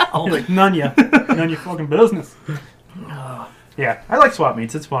you sell? Like, none ya. None your fucking business. Yeah, I like swap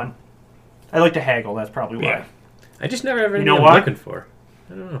meets. It's fun. I like to haggle. That's probably why. Yeah. I just never have anything know I'm what? looking for.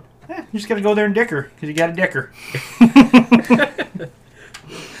 I don't know. You just got to go there and dicker because you got a dicker.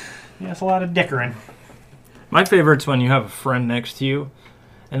 Yeah, it's a lot of dickering. My favorite's when you have a friend next to you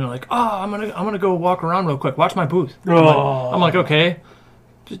and they're like, oh, I'm gonna go walk around real quick. Watch my booth. I'm like, okay.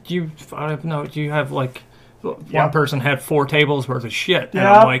 Do you have like one Yep. person had 4 tables worth of shit, and Yep.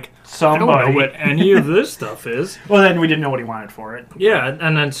 I'm like, I Somebody. don't know what any of this stuff is. Well, then we didn't know what he wanted for it. Yeah,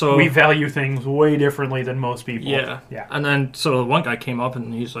 and then so We value things way differently than most people. yeah, Yeah. and then so one guy came up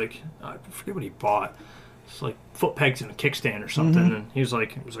and he's like, I forget what he bought. It's like foot pegs and a kickstand or something, Mm-hmm. and he was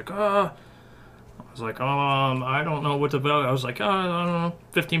like, I was like, I don't know what the value. I was like, I don't know,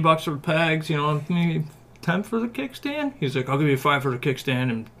 $15 for the pegs, you know, maybe 10 for the kickstand. He's like, I'll give you 5 for the kickstand,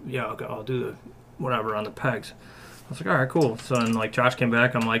 and yeah, I'll do the whatever on the pegs. I was like, all right, cool. So then like Josh came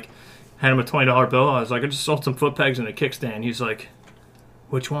back. I'm like, hand him a $20 bill. I was like, I just sold some foot pegs and a kickstand. He's like,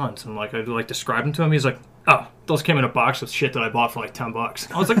 which ones? I'm like, I like describe them to him. He's like, oh, those came in a box with shit that I bought for like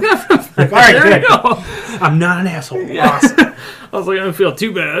 $10. I was like, yeah, All right, there good. you go. I'm not an asshole. Yeah. Awesome. I was like, I don't feel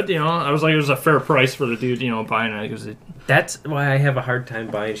too bad, you know. I was like, it was a fair price for the dude, you know, buying it because That's why I have a hard time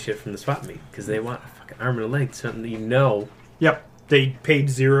buying shit from the swap meet because they want a fucking arm and a leg, something that you know, Yep. They paid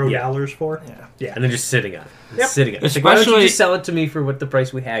 $0 for. yeah, Yeah. and they're just sitting on it. Yep. Sitting on it. It's like, why don't you Especially- just sell it to me for what the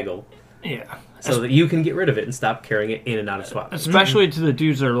price we haggle, yeah. so that you can get rid of it and stop carrying it in and out of swap meets. Especially to the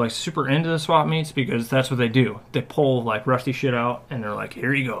dudes that are like super into the swap meets because that's what they do. They pull like rusty shit out and they're like,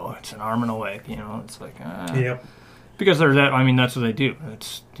 here you go, it's an arm and a leg, you know. It's like, Yep. because they're that. I mean, that's what they do.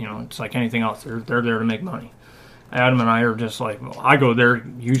 It's, you know, it's like anything else. They're there to make money. Adam and I are just like, well, I go there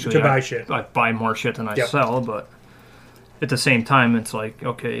usually To buy shit. I buy more shit than I Yep. sell, but at the same time, it's like,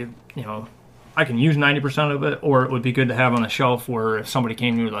 okay, you know, I can use 90% of it, or it would be good to have on a shelf where if somebody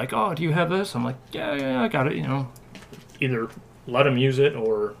came to me like, oh, do you have this? I'm like, yeah, I got it, you know. Either let them use it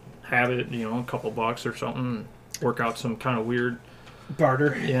or have it, you know, a couple bucks or something, work out some kind of weird,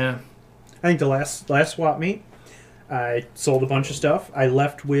 Barter. yeah. I think the last swap meet, I sold a bunch of stuff. I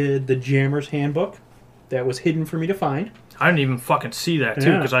left with the Jammer's Handbook that was hidden for me to find. I didn't even fucking see that too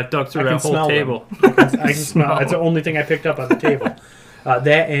Yeah. because I dug through I can that whole smell table. I can smell. It's the only thing I picked up on the table.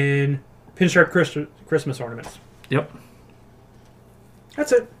 That and pinstripe Christmas ornaments. Yep.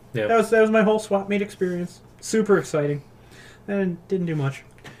 That's it. Yeah. That was my whole swap meet experience. Super exciting. And didn't do much.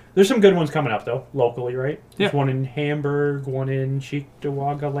 There's some good ones coming up though, locally, right? There's Yeah. one in Hamburg, one in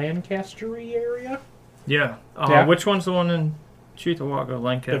Cheektowaga, Lancastery area. Yeah. Yeah. Which one's the one in Cheektowaga, The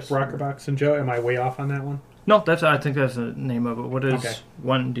Lancaster? Rockerbox and Joe. Am I way off on that one? No, I think that's the name of it. What is Okay.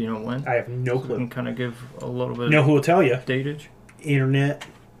 when? Do you know when? I have no We can clue. kind of give a little bit You know who will tell you? of datage. Internet.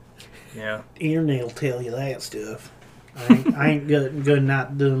 Yeah. Internet will tell you that stuff. I ain't good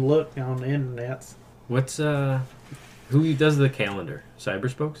not doing look on the internet. What's who does the calendar?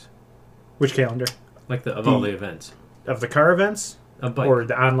 Cyberspokes? Which calendar? Like of all the events. Of the car events A bike or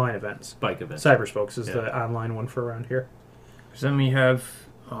the online events? bike events. Cyberspokes is Yeah. the online one for around here. Because then we have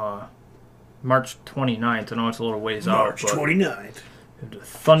March 29th. I know it's a little ways out. but 29th. we have the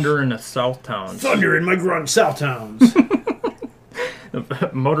Thunder in the South Towns. Thunder in my grunge South Towns.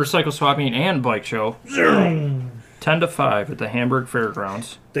 Motorcycle swap meet and bike show. Zoom. 10 to 5 at the Hamburg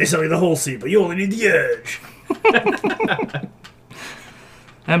Fairgrounds. They sell you the whole seat, but you only need the edge.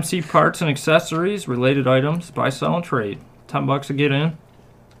 MC parts and accessories, related items, buy, sell, and trade. $10 to get in.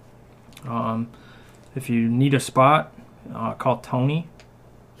 If you need a spot, call Tony.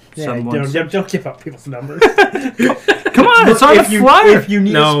 Yeah, 716. don't give up people's numbers. Come on, it's on the flyer. If you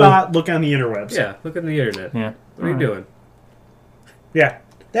need No. a spot, look on the interwebs. Yeah, look at the internet. Yeah. What are you doing? Yeah.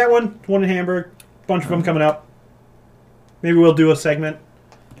 That one in Hamburg. Bunch of them coming up. Maybe we'll do a segment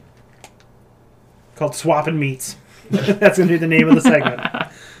called Swapping Meets. That's going to be the name of the segment.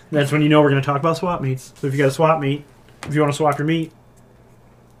 That's when you know we're going to talk about swap meets. So if you got a swap meet, if you want to swap your meat,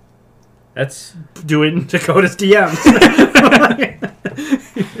 That's do it in Dakota's DMs.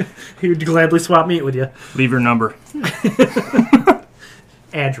 He would gladly swap meat with you. Leave your number.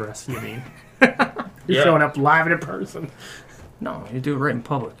 Address, you mean? You're Yeah. showing up live and in person. No, you do it right in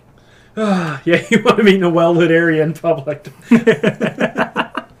public. Yeah, you want to meet in a well-lit area in public.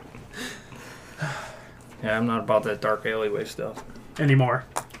 Yeah, I'm not about that dark alleyway stuff. Anymore.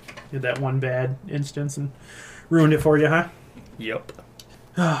 You had that one bad instance and ruined it for you, huh? Yep.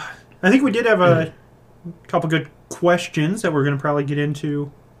 I think we did have a couple good questions that we're going to probably get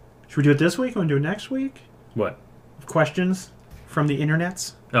into. Should we do it this week or want to do it next week? what? Questions from the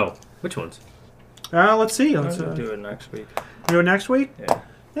internets. Oh, which ones? Let's see. Let's Let's do it next week. do it next week? Yeah.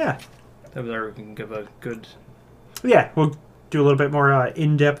 Yeah. That way we can give a good... Yeah, we'll do a little bit more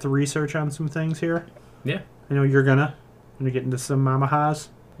in-depth research on some things here. Yeah. I know you're gonna get into some Yamahas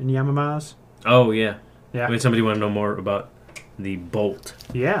and Yamamahas. Oh yeah. Yeah. Wait, somebody want to know more about the Bolt?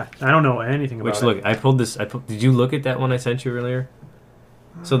 Yeah. I don't know anything about Which it. look, I pulled this. Did you look at that one I sent you earlier?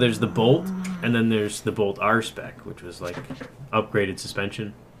 So there's the Bolt, and then there's the Bolt R spec, which was like upgraded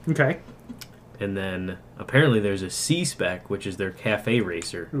suspension, Okay. and then apparently there's a C spec, which is their cafe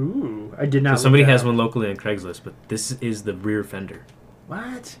racer. Ooh, I did not. So look somebody that has up. one locally on Craigslist, but this is the rear fender.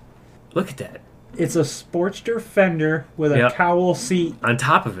 What? Look at that It's a Sportster fender with a Yep. cowl seat on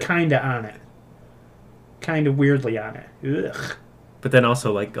top of it, kinda on it. Kinda weirdly on it. Ugh. but then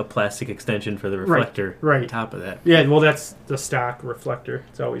also like a plastic extension for the reflector right. on top of that. Yeah, well that's the stock reflector.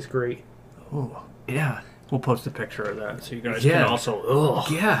 It's always great. Oh, Yeah, we'll post a picture of that so you guys Yeah. can also...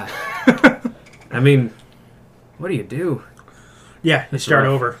 Ugh. yeah. I mean, what do you do? Yeah, you That's start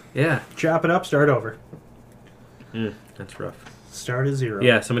rough. over. Yeah, Chop it up, start over. that's rough. Start at zero.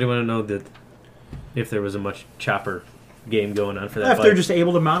 Yeah, somebody want to know that if there was a much chopper game going on for that If bike. they're just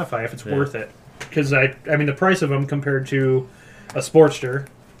able to modify, if it's Yeah. worth it. Because I mean, the price of them compared to a Sportster,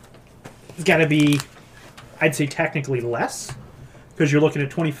 it's got to be, I'd say technically less, because you're looking at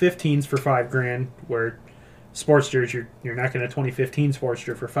 2015s for $5,000, where Sportsters you're not getting a 2015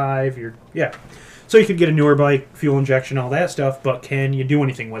 Sportster for $5,000. So you could get a newer bike, fuel injection, all that stuff, but can you do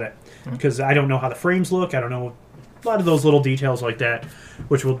anything with it? Because I don't know how the frames look. I don't know a lot of those little details like that,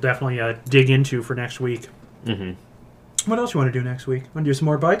 which we'll definitely dig into for next week. Mm-hmm. What else you want to do next week? Want to do some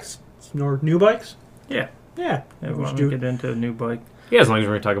more bikes? Some more new bikes? Yeah. Yeah. Yeah, We we should want do- to get into a new bike. Yeah, as long as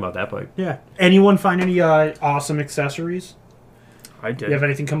we're going to talk about that bike. Yeah. Anyone find any awesome accessories? I did. You have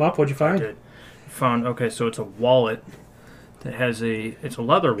anything come up? What'd you find? did. Found, okay, so it's a wallet that has it's a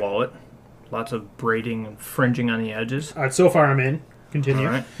leather wallet. Lots of braiding and fringing on the edges. All right, so far I'm in. Continue.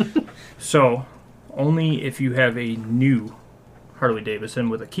 All right. So, only if you have a new Harley Davidson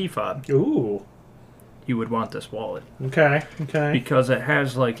with a key fob, Ooh. you would want this wallet. Okay. Okay. Because it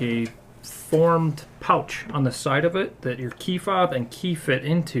has like a formed pouch on the side of it that your key fob and key fit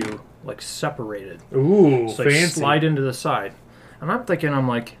into like separated. Ooh, So like fancy. slide into the side. And I'm thinking, I'm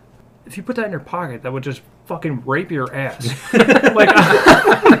like, if you put that in your pocket, that would just fucking rape your ass. Like,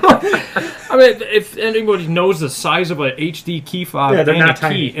 I mean, if anybody knows the size of a HD key fob Yeah, they're and a not key,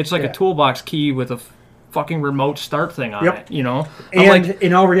 tiny. it's like Yeah. a toolbox key with a fucking remote start thing on Yep. it, you know? I'm And like,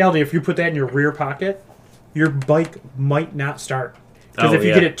 in all reality, if you put that in your rear pocket, your bike might not start. Because Oh, if you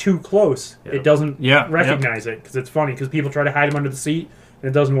yeah. get it too close, Yeah. it doesn't Yeah, recognize it. Because it's funny, because people try to hide them under the seat, and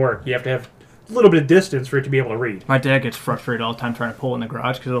it doesn't work. You have to have a little bit of distance for it to be able to read. my dad gets frustrated all the time trying to pull it in the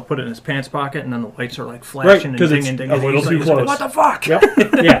garage because he'll put it in his pants pocket and then the lights are like Right, flashing and 'cause it's dinging, dinging. a little He's too he's like, close. what the fuck? Yep.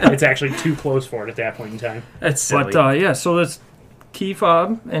 Yeah, it's actually too close for it at that point in time. That's silly. But yeah, so this key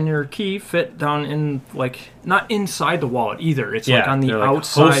fob and your key fit down in like not inside the wallet either. It's like Yeah, on the they're like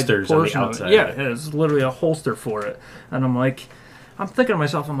outside holsters on the portion outside. of it. Yeah, it's literally a holster for it. And I'm thinking to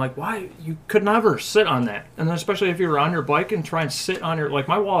myself, I'm like, why you could never sit on that? And then especially if you're on your bike and try and sit on your like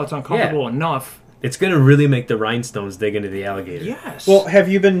my wallet's uncomfortable enough. It's going to really make the rhinestones dig into the alligator. Yes. Well, have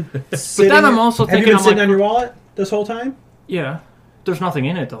you been sitting, I'm also have you thinking, been I'm sitting like- on your wallet this whole time? yeah. There's nothing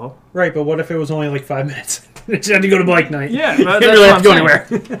in it though. Right, but what if it was only like 5 minutes? You just had to go to bike night. Yeah, You that's didn't really have to go what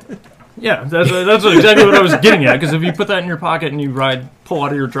I'm anywhere. Yeah, that's exactly what I was getting at. Because if you put that in your pocket and you pull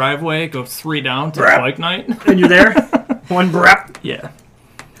out of your driveway, go 3 down to Brap. bike night. And you're there. One brap. Yeah.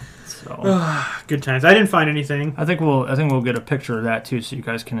 So Good times. I didn't find anything. I think we'll get a picture of that too, so you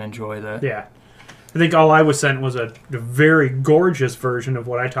guys can enjoy that. Yeah. I think all I was sent was a very gorgeous version of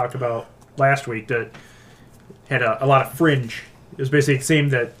what I talked about last week that had a lot of fringe. It was basically the same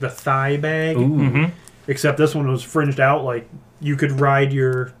that the thigh bag, Ooh. Mm-hmm. except this one was fringed out. Like you could ride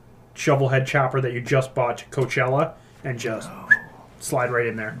your shovel head chopper that you just bought to Coachella and just slide right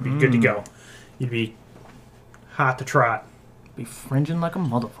in there. Be good to go. You'd be hot to trot. Be fringing like a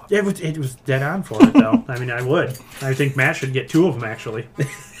motherfucker. Yeah, it was dead on for it, though. I mean, I would. I think Matt should get 2 of them, actually.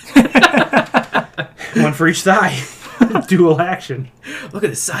 One for each thigh. Dual action. Look at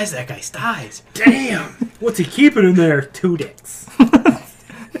the size of that guy's thighs. Damn! What's he keeping in there? 2 dicks.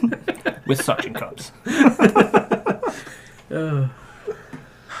 With suction cups.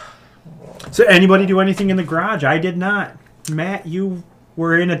 So, anybody do anything in the garage? I did not. Matt, you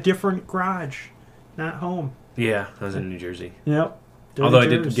were in a different garage, not home. Yeah, I was in New Jersey. Yep. Although I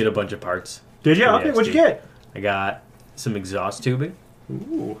did get a bunch of parts. Did you? for the Okay, what'd you XD. get? I got some exhaust tubing,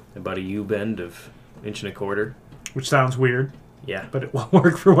 Ooh. about a U-bend of 1.25 inches. Which sounds weird, Yeah. but it will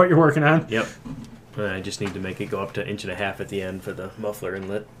work for what you're working on. Yep. I just need to make it go up to 1.5 inches at the end for the muffler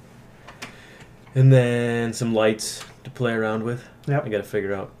inlet. And then some lights to play around with. Yep. I got to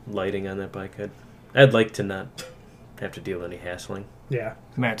figure out lighting on that bike. I'd like to not have to deal with any hassling. Yeah.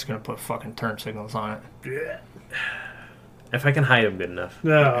 Matt's gonna put fucking turn signals on it. If I can hide them good enough.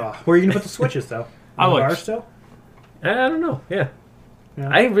 Where are you going to put the switches, though? I On the like- bar still? I don't know. Yeah. Yeah.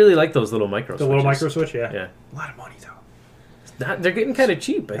 I really like those little micro The little switches. micro switch, yeah. Yeah. A lot of money, though. They're getting kind of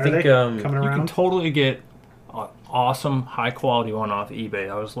cheap. I Are think they coming You around? can totally get an awesome, high quality one off eBay.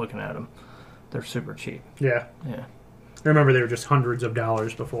 I was looking at them. They're super cheap. Yeah. Yeah. I remember they were just hundreds of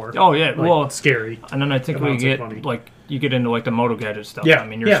dollars before. Oh yeah. Like, Well, scary. and then I think we amounts of get money. like you get into like the Moto Gadget stuff. Yeah. I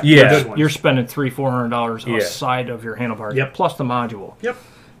mean, you're yeah. Yeah. the good ones. you're spending $300-400 Yeah. aside of your handlebars, Yep. plus the module. Yep.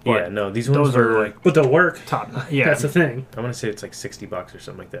 Yeah, no, these ones Those are were like But they'll work. top. Yeah, That's the thing. I want to say it's like $60 or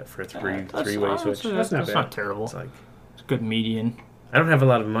something like that for a That's- three-way switch. That's, not not, bad. terrible. It's like It's a good median I don't have a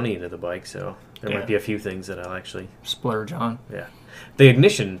lot of money into the bike, so there Yeah. might be a few things that I'll actually. splurge on. Yeah, the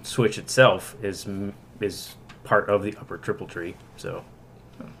ignition switch itself is part of the upper triple tree, so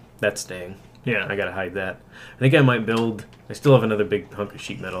that's staying. Yeah. I gotta hide that. I think I might build. I still have another big hunk of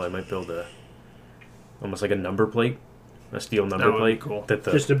sheet metal. I might build almost like a number plate, a steel number That would be plate cool. that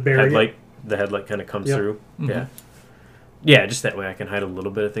the Just to bury it. headlight kind of comes Yep. through. Mhm. Yeah, yeah, just that way I can hide a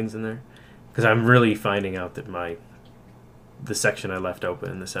little bit of things in there. Because I'm really finding out that the section I left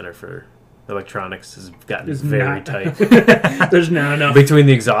open in the center for electronics has gotten Is very not- tight There's not enough. between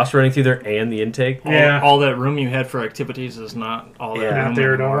the exhaust running through there and the intake. Yeah. All that room you had for activities is not all that Yeah. room Not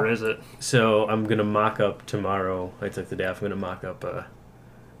there at all. anymore, is it? So I'm gonna mock up tomorrow. I took the day off. I'm gonna mock up a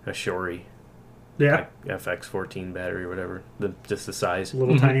Shorey Yeah. FX14 battery or whatever, just the size,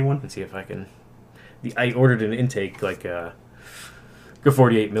 Little Mhm. tiny one. and see if I can. I ordered an intake like a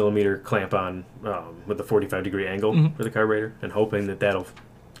 48 millimeter clamp on with a 45-degree angle Mhm. for the carburetor, and hoping that that'll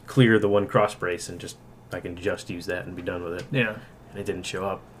clear the one cross brace and I can just use that and be done with it. Yeah. And it didn't show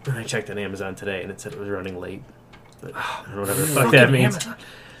up. And I checked on Amazon today, and it said it was running late. But I don't know whatever the fuck that means. Amazon.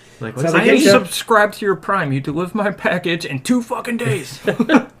 Like, So what's they I get am you- subscribed to your Prime. You deliver my package in 2 fucking days. that?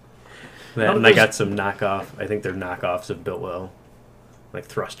 How And does- I got some knockoff. I think they're knockoffs of Biltwell, like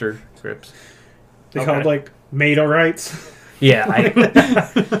thruster grips. They Okay. called like made alrights. Yeah,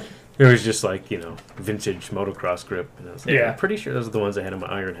 It was just like, vintage motocross grip. And I was like, Yeah. I'm pretty sure those are the ones I had on my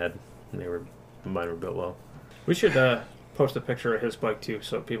Iron Head. And mine were built well. We should post a picture of his bike too,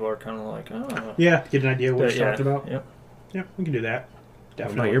 so people are kind of like, oh. Yeah, get an idea of what you're talking about. Yep. Yeah, we can do that. What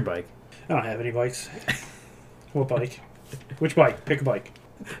Definitely. about your bike? I don't have any bikes. What bike? Which bike? Pick a bike.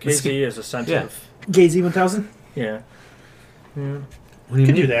 KZ is a sensitive. KZ 1000? Yeah. Yeah. What do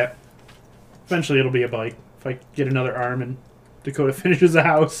Can do that. Eventually it'll be a bike. If I get another arm and Dakota finishes the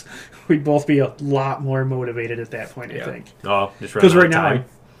house, we'd both be a lot more motivated at that point, I Yeah. think. Oh, just Because running right out of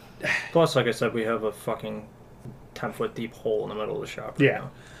now, time. Plus, like I said, we have a fucking 10-foot deep hole in the middle of the shop. Right Yeah.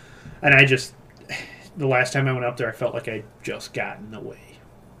 now. and I just, the last time I went up there, I felt like I just got in the way.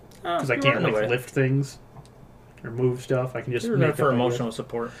 Because I You can't were in the like way. lift things or move stuff. I can just You were make there for up ideas. emotional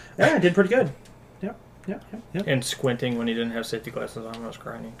support Yeah, I did pretty good. Yep. and squinting when you didn't have safety glasses on. I was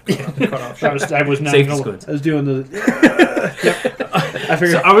crying. Cut off. I was not Safety gonna, squints. I was doing the. I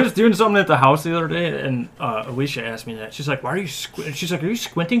figured. So I was doing something at the house the other day, and Alicia asked me that. She's like, "Why are you?" She's like, "Are you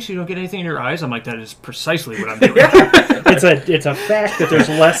squinting so you don't get anything in your eyes?" I'm like, "That is precisely what I'm doing." it's a fact that there's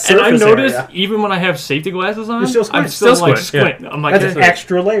less And surface I noticed area. even when I have safety glasses on, You still squint. I'm still, Still like squint, squint. I'm like, That's an "That's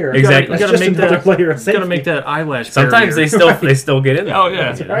extra layer. Exactly. That's You gotta just make another layer of safety. gotta make that eyelash. Sometimes barrier. they still get in there. Oh,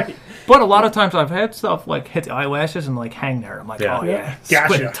 yeah. That's right. But a lot of times I've had stuff like hit the eyelashes and like hang there. I'm like, Yeah. oh yeah,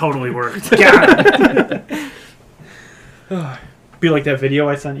 Gotcha. squint totally worked. Got it. Be like that video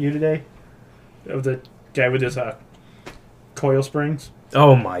I sent you today of the guy with his coil springs.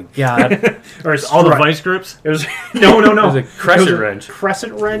 Oh my god. Or his All the strut. vice grips. It was no. It was a crescent It was a wrench.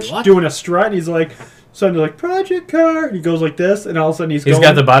 Crescent wrench What? doing a strut. And he's like, suddenly like Project Car. And he goes like this, and all of a sudden He's going,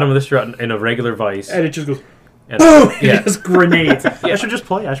 got the bottom of the strut in a regular vice. and it just goes And- boom. yeah. It just grenades. I should just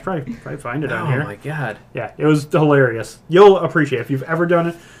play. I should probably find it on Oh here. my god. Yeah, it was hilarious. You'll appreciate it if you've ever done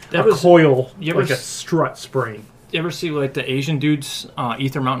it. That A was- coil, you ever like a s- strut spring. You ever see like the Asian dudes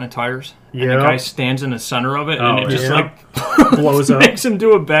ether mounting tires? And Yeah. the guy stands in the center of it, and Oh, it just yeah. like Blows up. makes him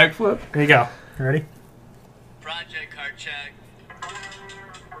do a backflip. There you go. Ready? Project card check.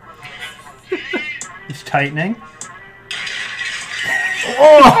 It's tightening.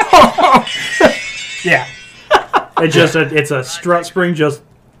 Yeah. It's a strut spring just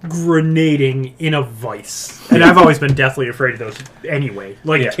grenading in a vice. And I've always been deathly afraid of those anyway.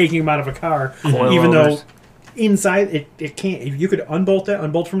 Like Yeah. taking them out of a car, Coil even overs. though inside it can't. If you could unbolt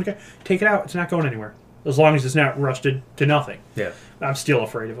from the car, take it out, it's not going anywhere. As long as it's not rusted to nothing. Yeah. I'm still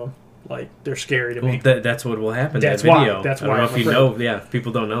afraid of them. Like, they're scary to Well, me. that's what will happen. That's that why- video. that's I don't why know I'm if you afraid. know. Yeah, if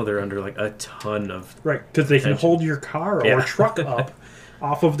people don't know, they're under like a ton of. Right, because they can Attention. hold your car or Yeah. truck up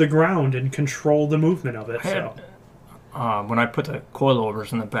off of the ground and control the movement of it. So. When I put the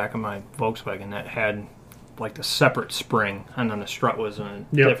coilovers in the back of my Volkswagen, that had like the separate spring, and then the strut was in a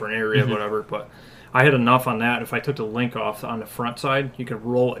Yep. different area, whatever. But I had enough on that. If I took the link off on the front side, you could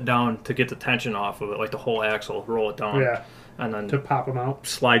roll it down to get the tension off of it, like the whole axle, roll it down, Yeah, and then to pop them out.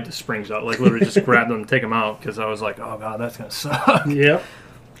 slide the springs out. Like literally just grab them and take them out because I was like, oh god, that's gonna suck. Yep.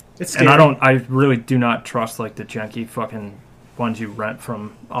 It's And scary. I really do not trust like the janky fucking ones you rent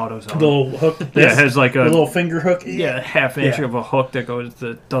from AutoZone. The little hook. Yeah, it has like the a little finger hook. yeah half inch Yeah. of a hook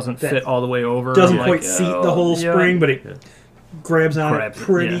that doesn't That fit all the way over. Doesn't I'm quite like, seat oh, the whole yeah. spring, but it Yeah. grabs on Grabs it it,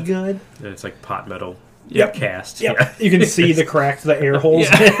 pretty yeah. good. And it's like pot metal Yep. cast. Yep. Yeah. You can see the cracks, the air holes.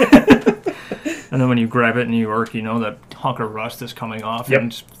 And then when you grab it in New York, you know that hunk of rust is coming off Yep.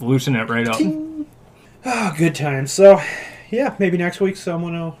 and just loosen it right up. Oh, good times. So, yeah, maybe next week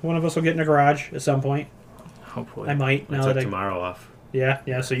one of us will get in a garage at some point. Hopefully. I might. I Now took that tomorrow off. yeah.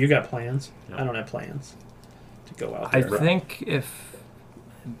 So you got plans? Yeah. I don't have plans to go out I there. think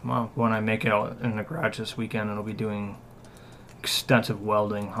when I make it out in the garage this weekend, it'll be doing extensive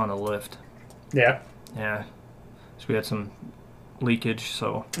welding on the lift. Yeah. Yeah. So we had some leakage,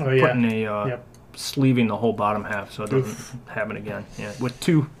 so Oh, yeah. putting a Yep. sleeving the whole bottom half so it doesn't happen again. Yeah, with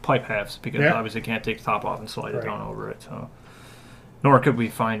two pipe halves because Yeah. obviously can't take the top off and slide Right. it down over it. So, nor could we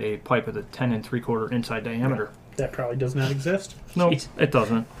find a pipe with a 10 3/4 inside diameter. That probably does not exist. No, Jeez. it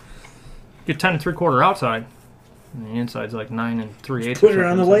doesn't. Get 10 3/4 outside. And the inside's like 9 3/8. Put her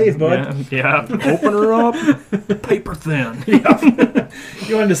on the lathe, bud. Yeah, open her up. Paper thin.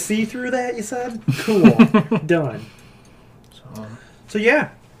 You wanted to see through that, you said? Cool. Done. So yeah.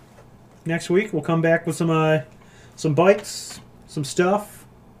 Next week we'll come back with some bikes, some stuff.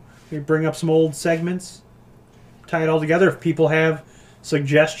 We bring up some old segments. Tie it all together. If people have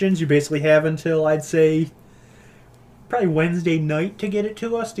suggestions, you basically have until I'd say probably Wednesday night to get it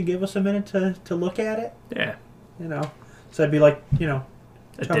to us, to give us a minute to look at it. Yeah. You know. So that'd be like, A day.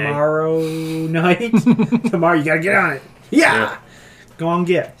 tomorrow night. Tomorrow, you gotta get on it. Yeah, Yeah. go on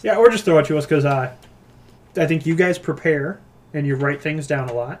get. Yeah, or just throw it to us because I think you guys prepare and you write things down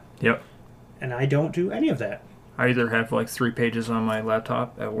a lot, Yep. and I don't do any of that. I either have like 3 pages on my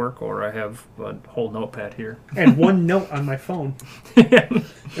laptop at work, or I have a whole notepad here. And one note on my phone. It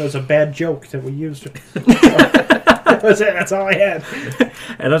was a bad joke that we used. That was it. That's all I had.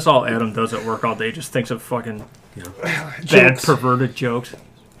 And that's all Adam does at work all day. Just thinks of fucking bad, Jokes. perverted jokes.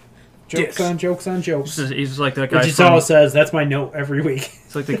 Jokes on jokes on jokes. He's just like that guy. Which is all it says. That's my note every week.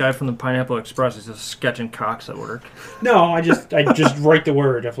 It's like the guy from the Pineapple Express. He's just sketching cocks at work. No, I just write the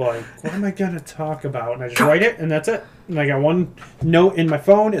word of like, what am I gonna talk about? And I just write it, and that's it. And I got one note in my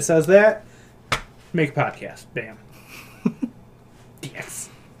phone. It says that. Make a podcast. Bam. Yes.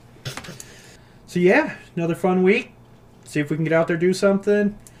 So yeah, another fun week. See if we can get out there, do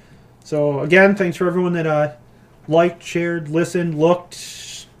something. So again, thanks for everyone that liked, shared, listened, looked,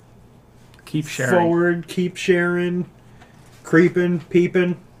 Keep sharing. forward, keep sharing, creeping,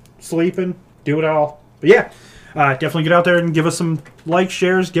 peeping, sleeping, do it all. But yeah, definitely get out there and give us some likes,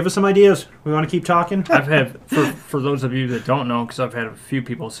 shares, give us some ideas. We want to keep talking. I've had, for those of you that don't know, because I've had a few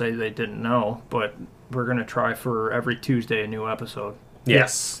people say they didn't know, but we're going to try for every Tuesday a new episode.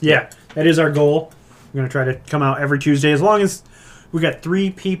 Yes. Yeah, that is our goal. We're going to try to come out every Tuesday as long as we got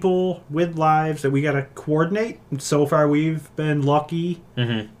 3 people with lives that we got to coordinate. And so far, we've been lucky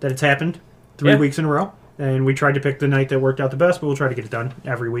that it's happened 3 weeks in a row. And we tried to pick the night that worked out the best, but we'll try to get it done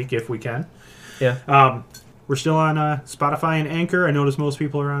every week if we can. Yeah. We're still on Spotify and Anchor. I notice most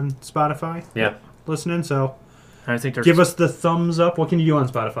people are on Spotify Yeah. listening, so And I think there's give us the thumbs up. What can you do on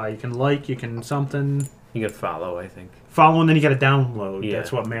Spotify? You can like, you can something. You can follow, I think. Follow, and then you got to download. Yeah.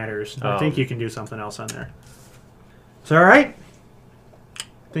 That's what matters. I think you can do something else on there. So, all right.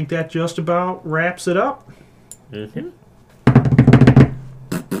 I think that just about wraps it up. Mm-hmm.